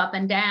jump up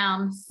and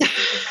down.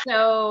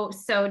 So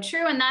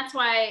true. And that's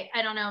why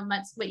I don't know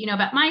much what you know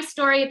about my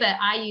story, but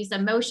I use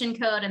emotion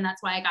code. And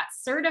that's why I got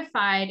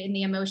certified in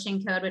the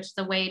emotion code, which is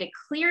a way to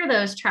clear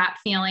those trapped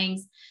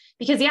feelings.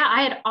 Because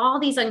I had all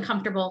these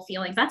uncomfortable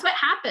feelings. That's what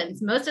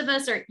happens. Most of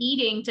us are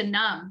eating to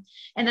numb.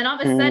 And then all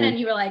of a sudden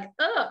you were like,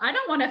 oh, I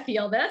don't want to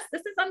feel this.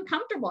 This is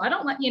uncomfortable. I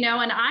don't want,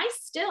 and I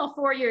still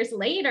 4 years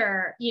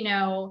later,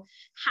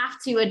 have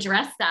to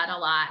address that a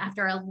lot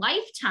after a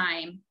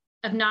lifetime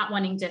of not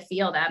wanting to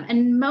feel them.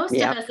 And most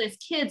of us as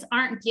kids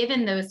aren't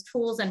given those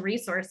tools and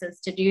resources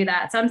to do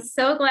that. So I'm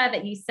so glad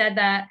that you said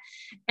that.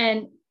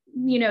 And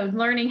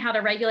learning how to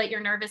regulate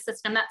your nervous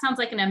system, that sounds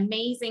like an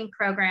amazing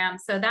program.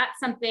 So that's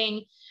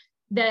something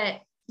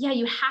that,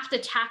 you have to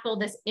tackle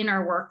this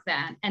inner work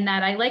then. And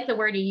that I like the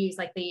word you use,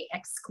 like the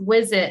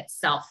exquisite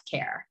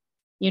self-care,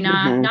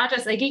 not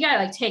just like, you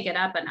gotta like take it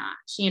up a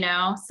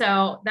notch,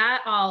 so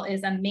that all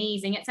is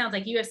amazing. It sounds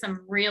like you have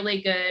some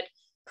really good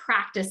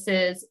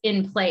practices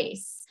in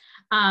place.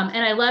 And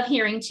I love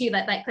hearing too,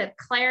 that the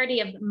clarity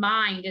of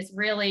mind is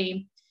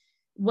really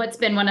what's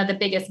been one of the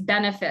biggest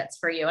benefits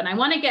for you. And I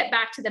want to get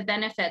back to the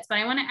benefits, but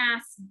I want to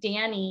ask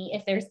Danny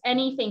if there's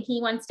anything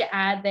he wants to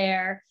add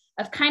there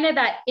kind of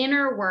that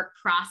inner work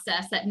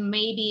process that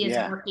maybe is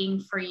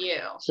working for you.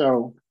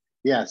 So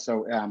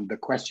the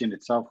question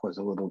itself was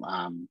a little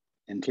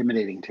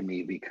intimidating to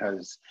me,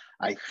 because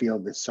I feel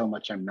there's so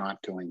much I'm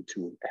not doing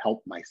to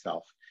help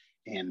myself.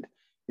 And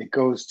it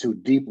goes to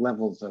deep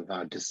levels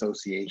of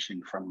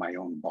dissociation from my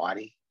own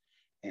body,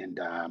 and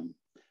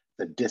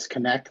the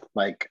disconnect,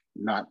 like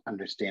not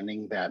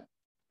understanding that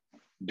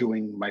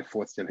doing my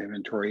 4th step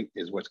inventory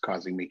is what's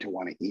causing me to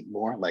want to eat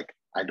more. Like,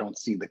 I don't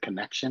see the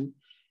connection,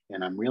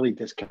 and I'm really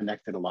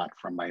disconnected a lot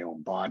from my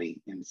own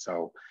body. And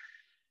so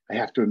I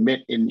have to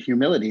admit in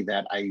humility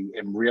that I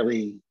am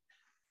really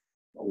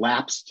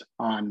lapsed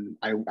on,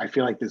 I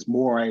feel like there's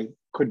more I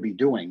could be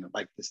doing.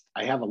 Like this,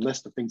 I have a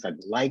list of things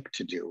I'd like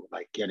to do,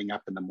 like getting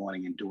up in the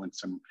morning and doing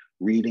some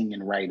reading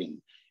and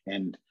writing.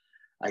 And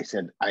I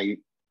said,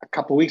 a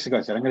couple of weeks ago,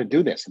 I said, I'm going to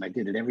do this. And I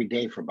did it every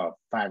day for about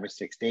 5 or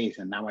 6 days.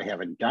 And now I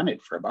haven't done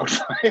it for about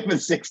 5 or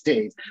 6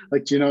 days.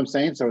 Like, you know what I'm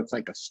saying? So it's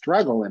like a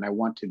struggle, and I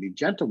want to be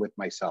gentle with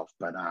myself.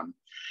 But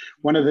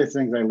one of the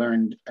things I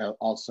learned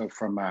also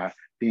from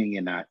being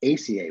in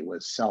ACA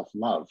was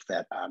self-love,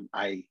 that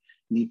I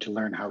need to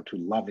learn how to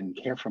love and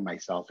care for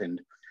myself.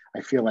 And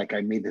I feel like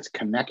I made this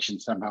connection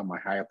somehow. My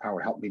higher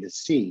power helped me to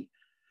see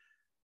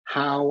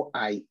how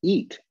I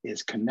eat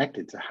is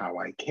connected to how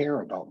I care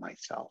about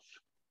myself.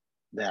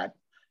 That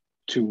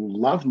to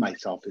love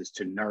myself is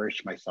to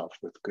nourish myself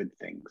with good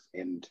things.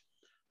 And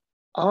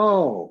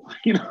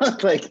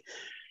like,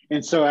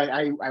 and so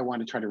I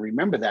want to try to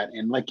remember that.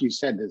 And like you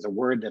said, there's a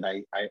word that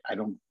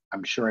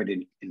I'm sure I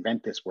didn't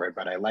invent this word,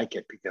 but I like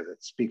it because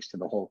it speaks to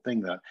the whole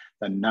thing,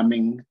 the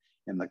numbing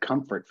and the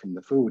comfort from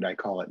the food. I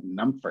call it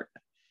numfort,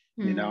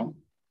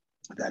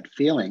 that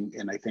feeling.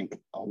 And I think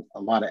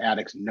a lot of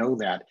addicts know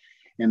that.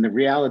 And the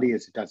reality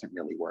is it doesn't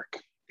really work.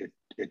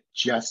 It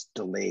just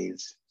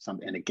delays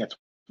something, and it gets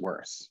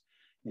worse.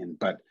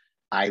 But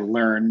I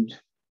learned,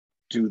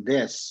 do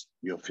this,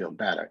 you'll feel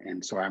better.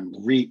 And so I'm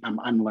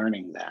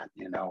unlearning that,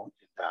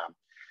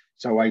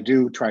 so I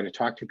do try to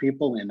talk to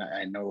people, and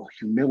I know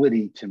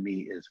humility to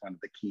me is one of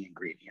the key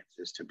ingredients,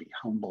 is to be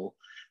humble,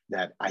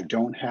 that I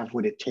don't have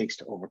what it takes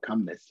to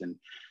overcome this, and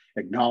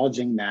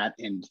acknowledging that.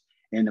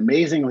 And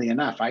amazingly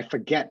enough, I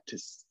forget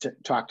to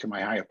talk to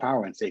my higher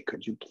power and say,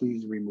 could you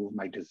please remove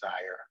my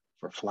desire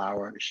for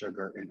flour,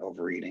 sugar, and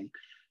overeating?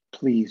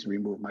 Please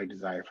remove my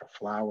desire for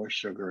flour,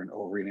 sugar, and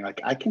overeating.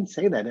 Like, I can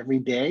say that every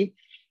day.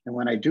 And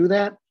when I do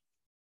that,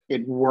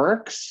 it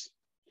works.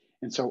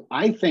 And so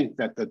I think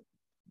that the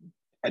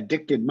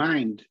addicted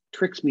mind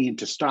tricks me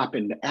into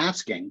stopping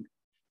asking,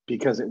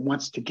 because it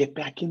wants to get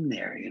back in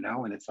there,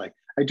 and it's like,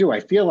 I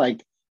feel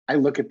like I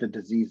look at the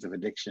disease of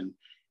addiction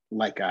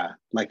like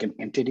an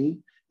entity,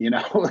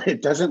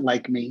 it doesn't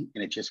like me,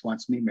 and it just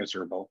wants me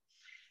miserable.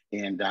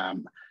 And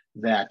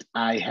that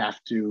I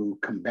have to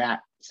combat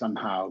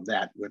somehow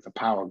that with a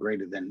power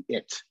greater than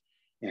it.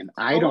 And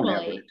I don't have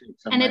what it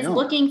takes on and my it's own.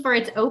 Looking for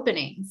its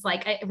openings.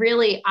 Like,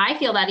 I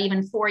feel that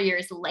even 4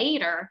 years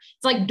later,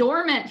 it's like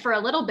dormant for a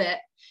little bit,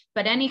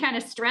 but any kind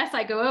of stress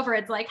I go over,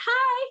 it's like,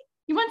 hi,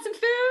 you want some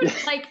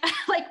food? like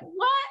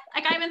what?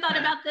 Like, I haven't thought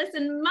about this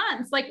in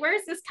months. Like, where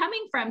is this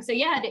coming from? So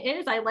yeah, it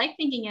is. I like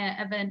thinking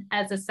of it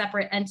as a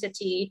separate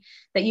entity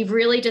that you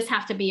really just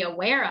have to be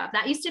aware of.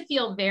 That used to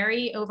feel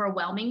very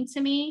overwhelming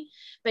to me,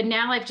 but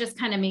now I've just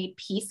kind of made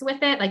peace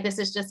with it. Like, this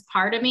is just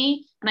part of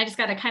me, and I just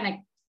got to kind of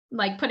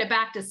like put it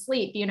back to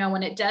sleep,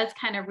 when it does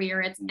kind of rear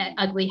its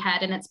ugly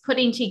head, and it's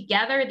putting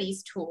together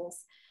these tools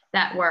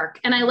that work.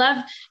 And I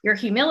love your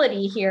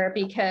humility here,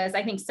 because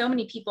I think so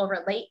many people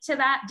relate to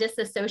that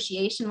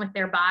disassociation with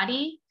their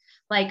body,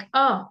 like,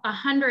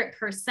 100%.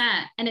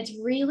 And it's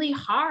really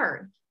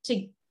hard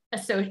to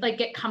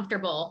get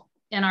comfortable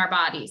in our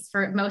bodies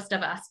for most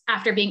of us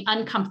after being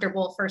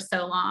uncomfortable for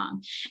so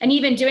long. And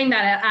even doing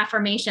that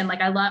affirmation,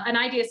 like, I love, and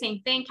I do the same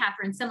thing,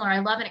 Catherine, similar. I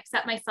love and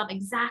accept myself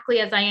exactly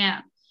as I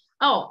am.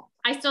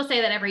 I still say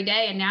that every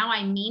day, and now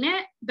I mean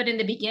it. But in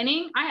the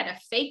beginning, I had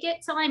to fake it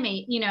till I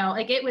made,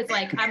 it was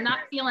like, I'm not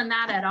feeling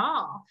that at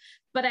all.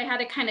 But I had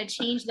to kind of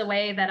change the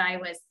way that I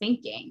was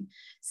thinking.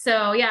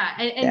 So yeah.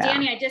 And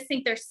Danny, I just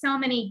think there's so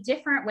many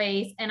different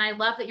ways. And I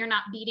love that you're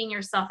not beating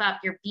yourself up.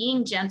 You're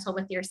being gentle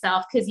with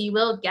yourself, because you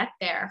will get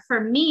there.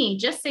 For me,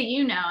 just so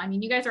you know, I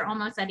mean, you guys are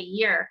almost at a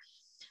year.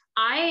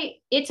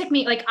 It took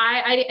me, like,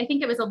 I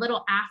think it was a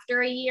little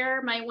after a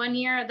year, my 1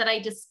 year, that I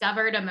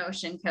discovered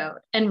Emotion Code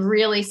and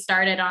really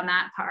started on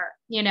that part,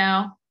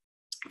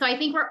 So I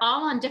think we're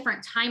all on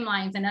different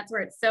timelines, and that's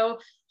where it's so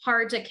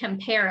hard to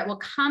compare. It will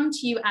come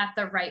to you at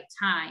the right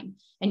time,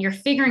 and you're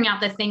figuring out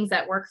the things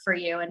that work for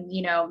you, and,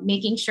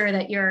 making sure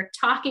that you're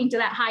talking to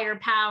that higher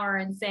power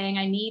and saying,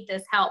 I need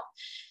this help.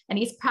 And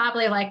he's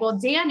probably like, well,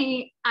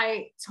 Danny,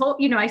 I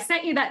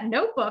sent you that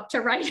notebook to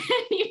write in.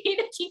 You need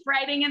to keep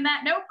writing in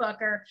that notebook,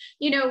 or,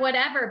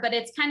 whatever. But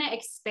it's kind of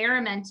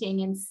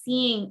experimenting and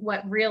seeing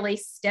what really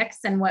sticks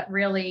and what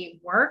really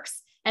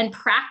works, and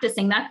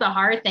practicing. That's the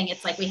hard thing.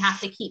 It's like, we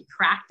have to keep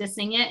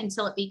practicing it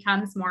until it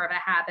becomes more of a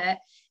habit,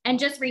 and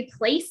just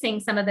replacing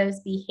some of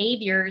those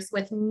behaviors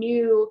with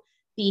new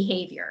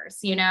behaviors,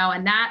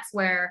 and that's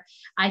where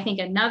I think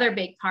another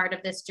big part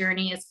of this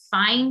journey is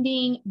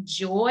finding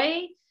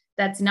joy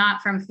that's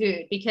not from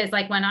food. Because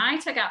like when I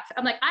took out,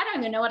 I'm like, I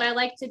don't even know what I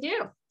like to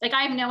do. Like,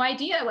 I have no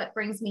idea what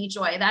brings me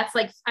joy. That's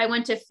like, I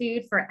went to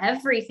food for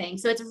everything.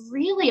 So it's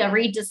really a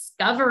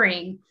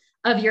rediscovering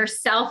of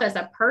yourself as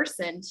a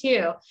person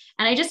too.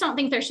 And I just don't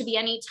think there should be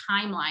any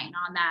timeline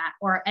on that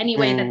or any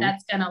way that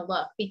that's going to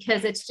look,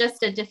 because it's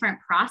just a different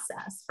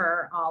process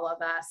for all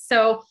of us.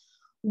 So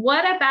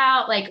what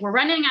about, like, we're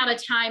running out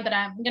of time, but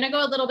I'm going to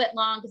go a little bit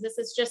long because this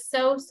is just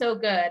so, so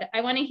good.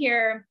 I want to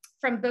hear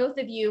from both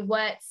of you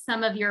what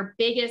some of your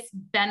biggest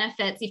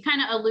benefits, you've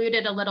kind of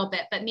alluded a little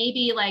bit, but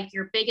maybe like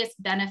your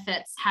biggest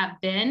benefits have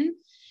been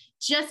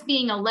just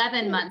being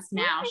 11 months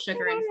now,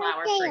 sugar and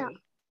flour free.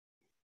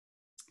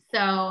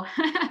 So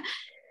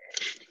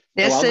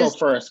I'll go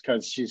first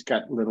because she's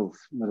got little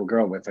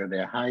girl with her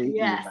there. Hi,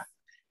 yes. Eva.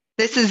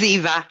 This is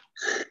Eva.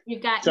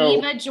 You've got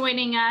Eva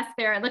joining us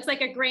there. It looks like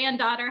a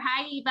granddaughter.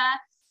 Hi, Eva.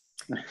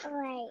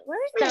 Wait,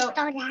 where's my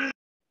daughter?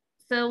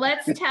 So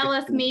let's tell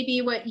us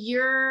maybe what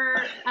your,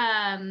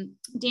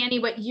 Danny,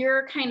 what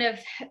your kind of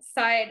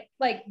side,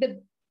 like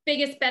the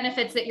biggest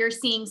benefits that you're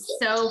seeing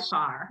so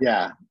far.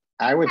 Yeah,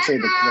 I would say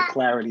the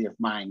clarity of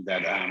mind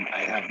that I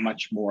have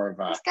much more of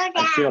a,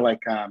 I feel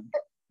like,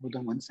 hold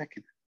on one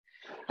second.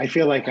 I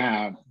feel like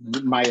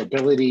my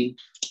ability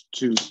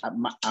to,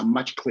 I'm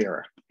much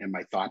clearer in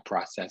my thought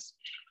process.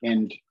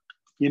 And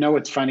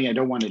it's funny, I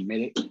don't want to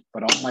admit it,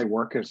 but all my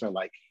workers are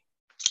like,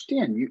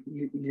 Dan,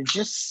 you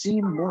just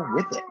seem more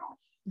with it.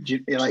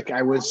 Like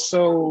I was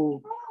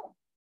so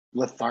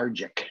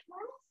lethargic,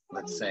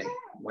 let's say,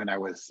 when I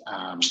was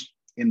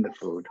in the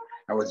food.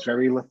 I was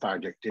very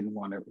lethargic, didn't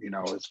want to,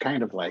 it was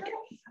kind of like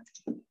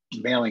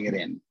mailing it in.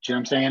 Do you know what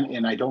I'm saying?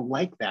 And I don't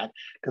like that,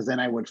 because then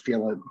I would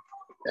feel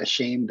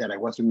ashamed that I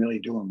wasn't really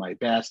doing my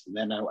best. And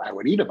then I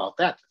would eat about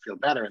that to feel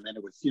better. And then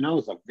it was, it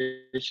was a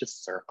vicious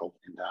circle.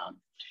 And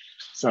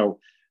so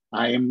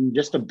I am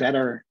just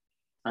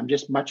I'm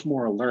just much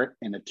more alert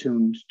and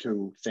attuned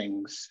to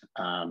things.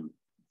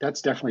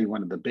 That's definitely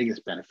one of the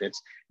biggest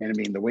benefits. And I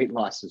mean, the weight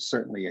loss is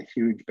certainly a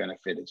huge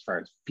benefit as far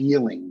as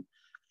feeling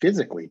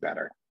physically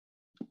better,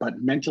 but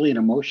mentally and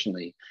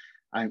emotionally,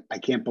 I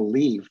can't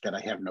believe that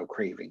I have no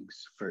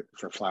cravings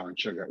for flour and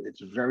sugar.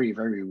 It's very,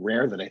 very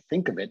rare that I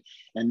think of it.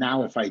 And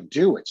now if I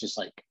do, it's just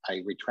like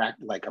I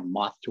retract like a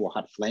moth to a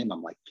hot flame.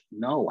 I'm like,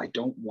 no, I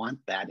don't want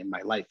that in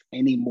my life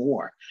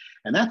anymore.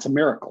 And that's a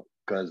miracle,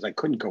 because I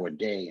couldn't go a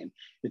day. And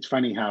it's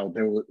funny how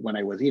when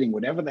I was eating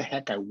whatever the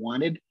heck I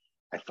wanted,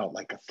 I felt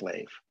like a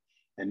slave.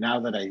 And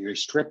now that I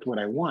restrict what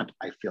I want,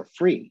 I feel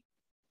free.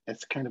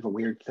 That's kind of a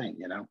weird thing,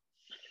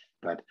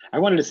 But I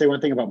wanted to say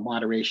one thing about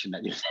moderation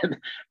that you said.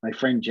 My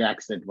friend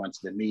Jack said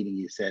once in a meeting,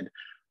 he said,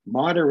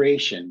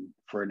 moderation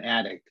for an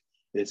addict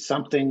is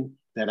something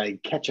that I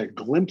catch a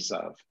glimpse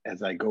of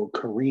as I go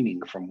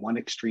careening from one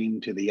extreme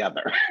to the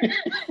other.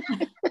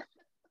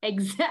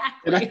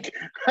 Exactly. And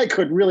I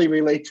could really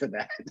relate to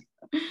that.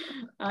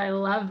 I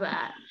love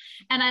that.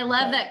 And I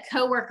love that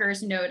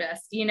coworkers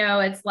noticed,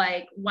 it's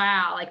like,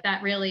 wow, like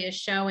that really is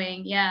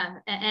showing. Yeah.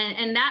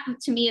 And that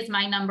to me is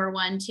my number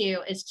one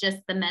too, is just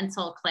the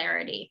mental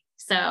clarity.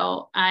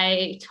 So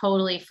I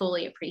totally,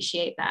 fully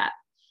appreciate that.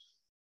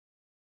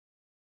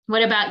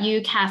 What about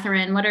you,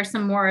 Catherine? What are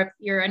some more of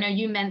I know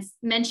you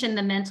mentioned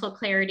the mental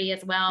clarity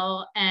as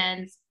well,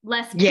 and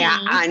less pain.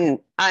 Yeah,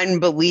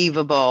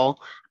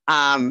 unbelievable.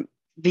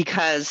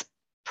 Because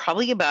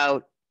probably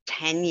about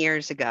 10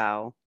 years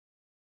ago,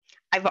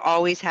 I've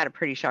always had a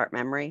pretty sharp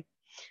memory.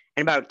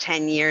 And about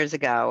 10 years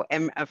ago,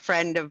 and a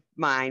friend of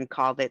mine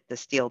called it the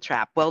steel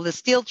trap. Well, the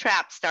steel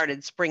trap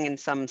started springing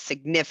some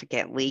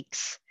significant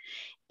leaks.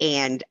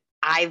 And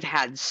I've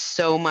had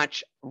so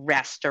much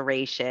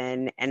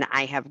restoration, and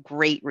I have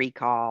great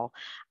recall.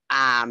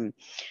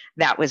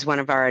 That was one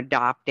of our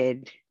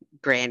adopted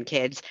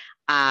grandkids.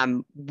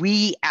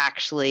 We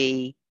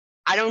actually,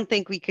 I don't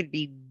think we could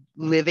be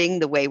living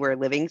the way we're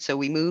living. So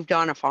we moved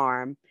on a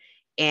farm,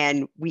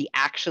 and we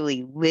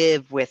actually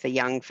live with a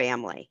young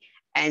family.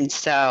 And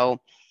so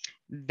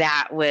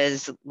that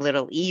was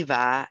little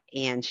Eva,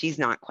 and she's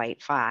not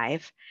quite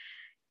 5.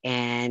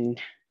 And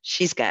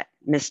she's got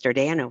Mr.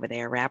 Dan over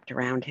there wrapped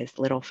around his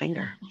little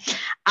finger.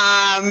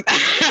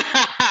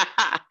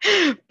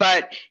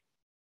 But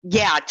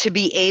yeah, to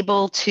be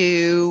able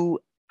to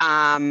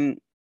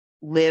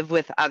live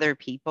with other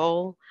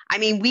people. I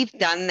mean, we've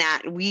done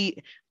that.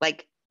 We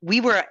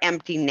were an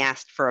empty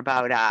nest for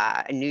about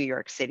a New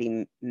York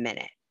City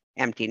minute,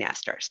 empty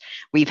nesters.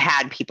 We've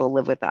had people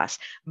live with us,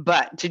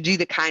 but to do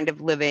the kind of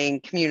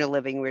communal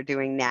living we're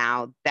doing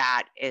now,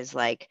 that is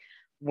like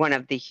one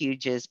of the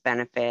hugest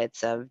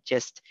benefits of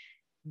just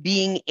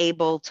being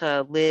able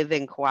to live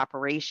in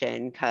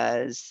cooperation.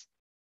 Because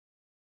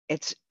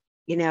it's,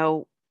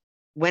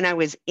 when I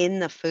was in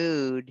the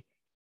food,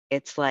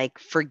 it's like,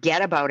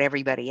 forget about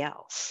everybody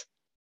else.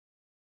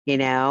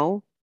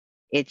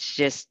 It's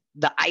just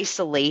the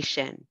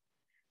isolation.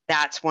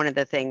 That's one of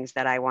the things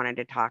that I wanted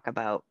to talk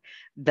about.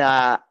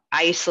 The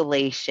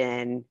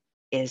isolation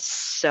is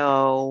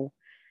so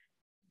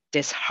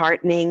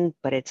disheartening,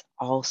 but it's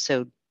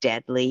also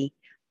deadly.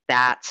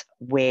 That's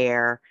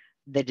where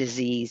the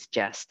disease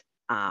just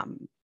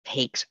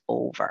takes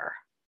over.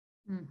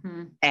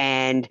 Mm-hmm.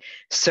 And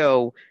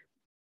so,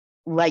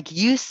 like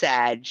you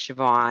said,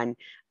 Siobhan,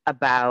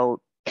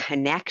 about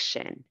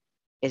connection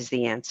is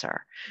the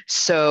answer.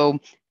 So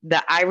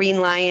the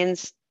Irene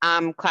Lyons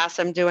class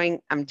I'm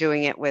doing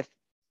it with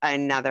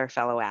another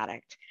fellow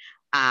addict.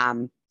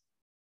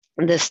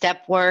 The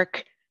step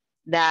work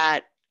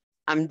that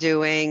I'm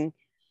doing,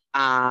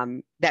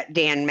 that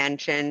Dan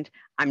mentioned,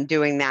 I'm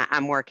doing that.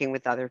 I'm working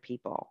with other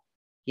people,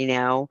 you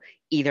know,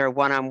 either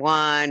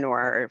one-on-one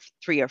or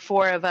 3 or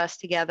 4 of us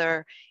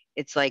together.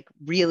 It's like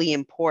really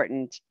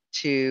important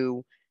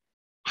to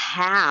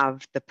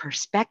have the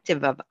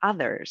perspective of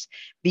others,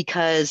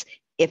 because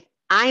if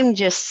I'm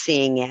just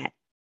seeing it,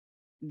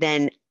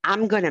 then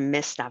I'm going to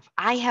miss stuff.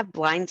 I have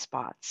blind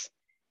spots.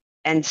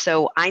 And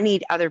so I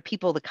need other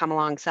people to come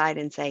alongside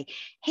and say,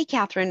 hey,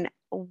 Catherine,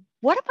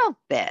 what about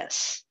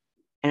this?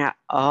 And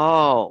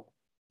oh,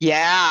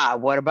 yeah,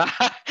 what about,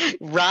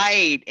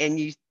 right. And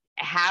you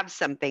have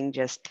something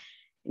just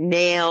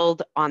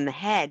nailed on the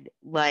head,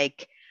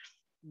 like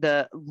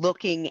the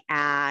looking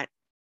at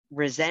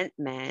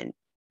resentment.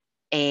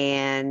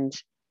 And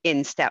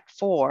in step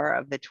 4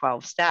 of the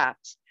 12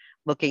 steps,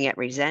 looking at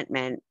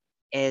resentment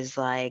is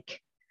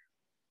like,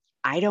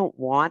 I don't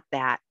want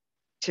that,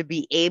 to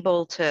be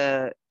able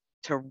to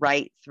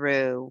write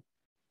through.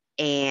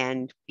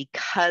 And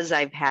because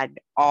I've had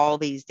all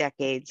these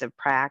decades of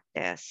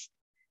practice,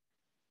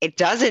 it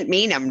doesn't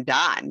mean I'm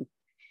done.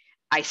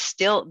 They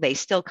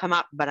still come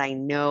up, but I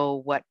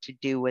know what to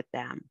do with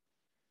them.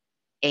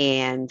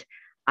 And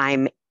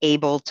I'm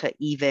able to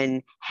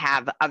even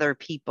have other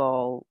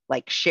people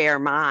like share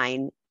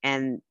mine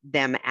and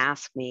them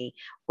ask me,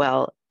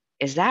 well,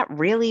 is that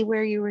really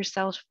where you were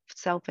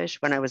selfish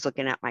when I was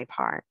looking at my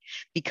part?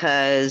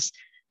 Because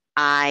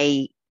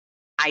I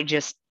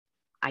just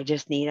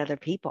need other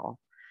people.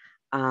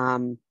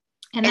 And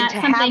that's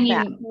something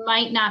you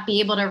might not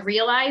be able to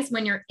realize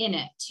when you're in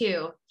it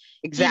too.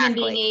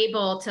 Exactly. Even being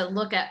able to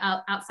look at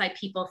outside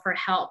people for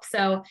help.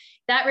 So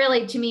that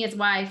really, to me, is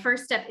why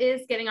first step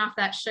is getting off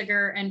that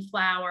sugar and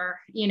flour,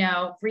 you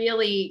know,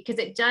 really, because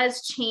it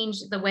does change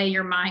the way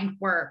your mind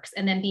works.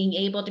 And then being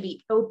able to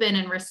be open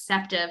and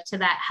receptive to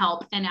that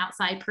help and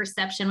outside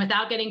perception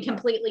without getting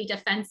completely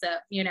defensive.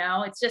 You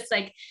know, it's just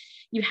like,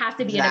 you have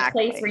to be in a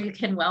place where you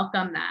can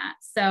welcome that.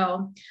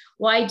 So,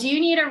 well, I do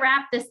need to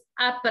wrap this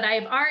up, but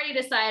I've already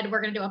decided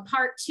we're going to do a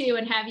part 2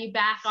 and have you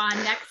back on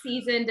next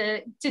season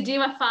to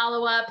do a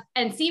follow-up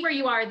and see where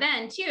you are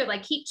then too,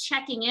 like keep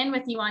checking in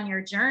with you on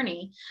your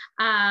journey.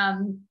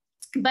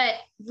 But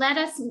let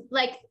us,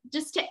 like,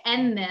 just to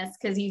end this,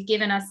 because you've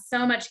given us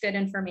so much good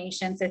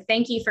information. So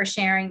thank you for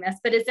sharing this.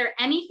 But is there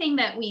anything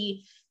that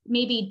we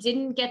maybe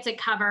didn't get to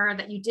cover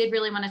that you did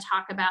really want to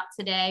talk about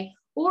today?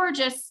 Or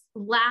just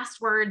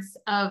last words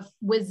of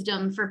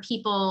wisdom for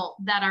people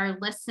that are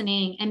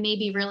listening and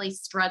maybe really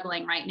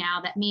struggling right now,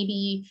 that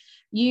maybe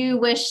you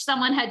wish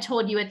someone had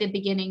told you at the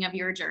beginning of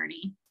your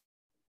journey?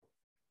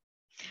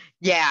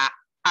 Yeah,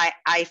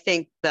 I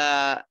think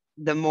the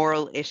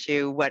moral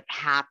issue, what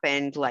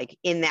happened like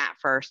in that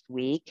first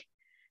week,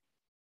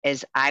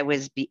 is I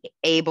was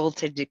able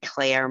to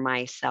declare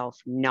myself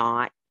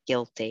not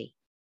guilty.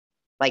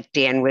 Like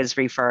Dan was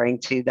referring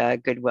to the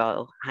Good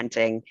Will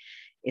Hunting.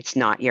 It's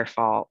not your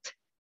fault.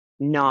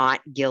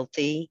 Not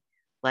guilty,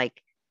 like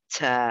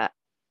to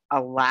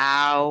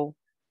allow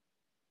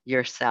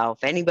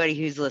yourself, anybody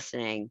who's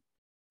listening,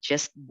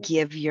 just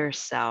give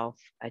yourself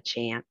a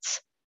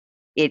chance.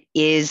 It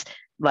is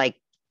like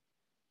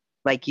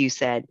you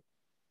said,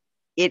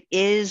 it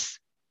is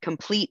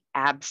complete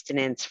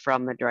abstinence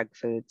from the drug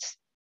foods.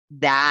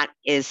 That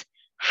is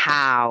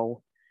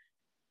how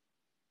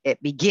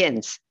it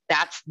begins.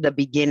 That's the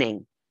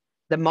beginning.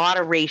 The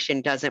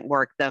moderation doesn't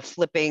work. The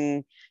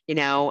flipping, you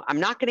know, I'm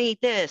not going to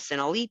eat this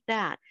and I'll eat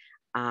that.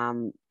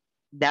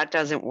 That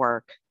doesn't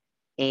work.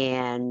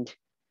 And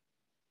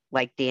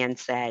like Dan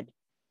said,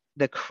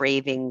 the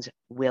cravings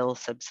will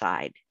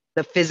subside.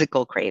 The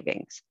physical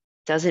cravings.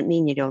 Doesn't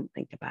mean you don't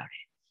think about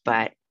it,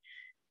 but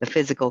the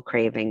physical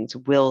cravings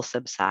will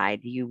subside.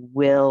 You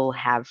will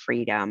have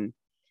freedom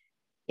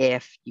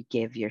if you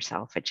give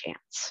yourself a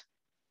chance.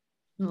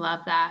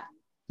 Love that.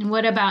 And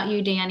what about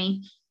you,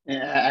 Danny?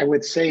 I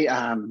would say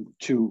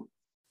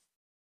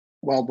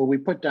but we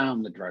put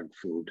down the drug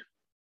food.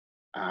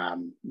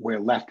 We're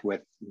left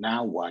with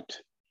now what?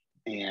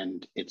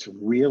 And it's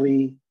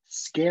really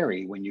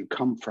scary when you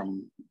come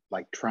from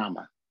like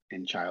trauma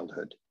in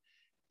childhood.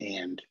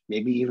 And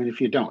maybe even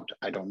if you don't,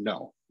 I don't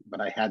know,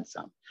 but I had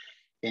some.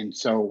 And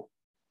so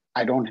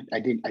I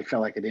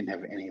felt like I didn't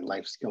have any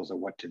life skills of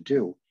what to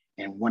do.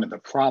 And one of the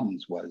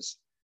problems was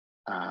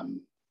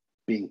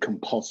being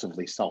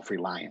compulsively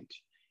self-reliant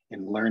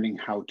and learning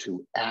how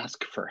to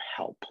ask for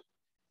help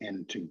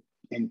and to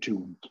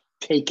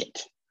take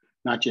it,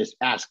 not just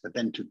ask, but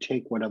then to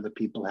take what other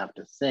people have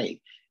to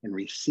say and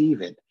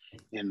receive it.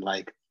 And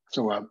like,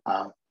 so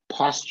a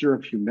posture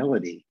of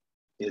humility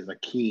is a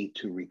key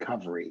to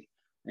recovery,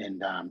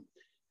 And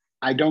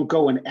I don't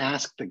go and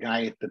ask the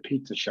guy at the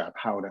pizza shop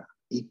how to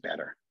eat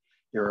better.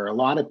 There are a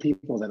lot of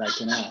people that I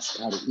can ask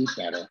how to eat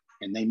better,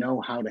 and they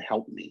know how to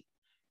help me.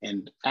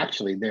 And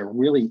actually, they're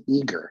really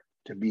eager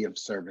to be of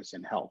service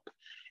and help.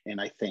 And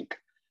I think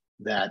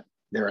that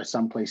there are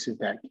some places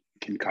that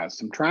can cause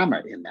some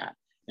trauma in that.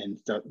 And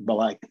so,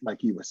 but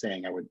like you were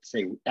saying, I would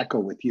say, echo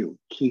with you,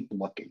 keep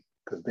looking,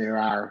 because there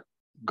are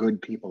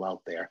good people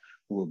out there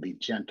who will be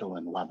gentle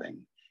and loving,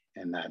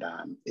 and that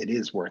it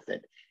is worth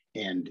it.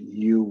 And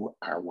you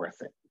are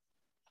worth it.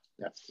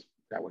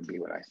 That would be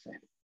what I say.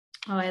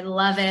 Oh, I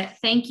love it.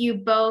 Thank you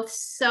both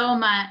so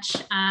much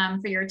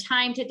for your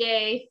time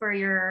today, for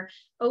your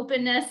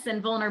openness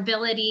and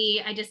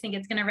vulnerability. I just think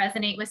it's going to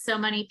resonate with so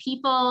many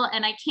people.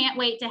 And I can't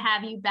wait to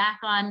have you back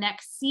on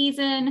next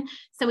season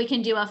so we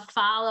can do a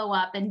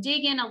follow-up and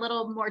dig in a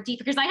little more deep,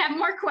 because I have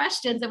more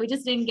questions that we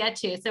just didn't get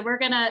to. So we're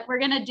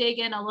gonna dig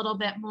in a little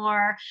bit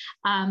more.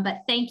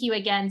 But thank you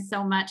again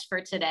so much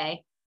for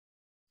today.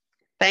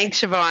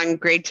 Thanks, Siobhan.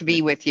 Great to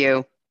be with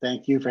you.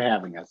 Thank you for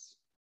having us.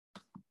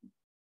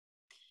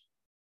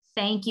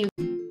 Thank you.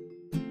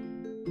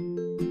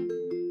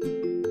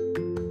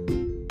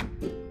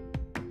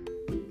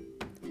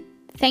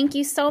 Thank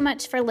you so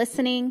much for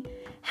listening.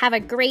 Have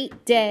a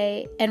great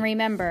day. And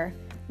remember,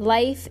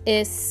 life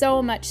is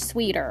so much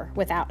sweeter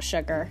without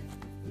sugar.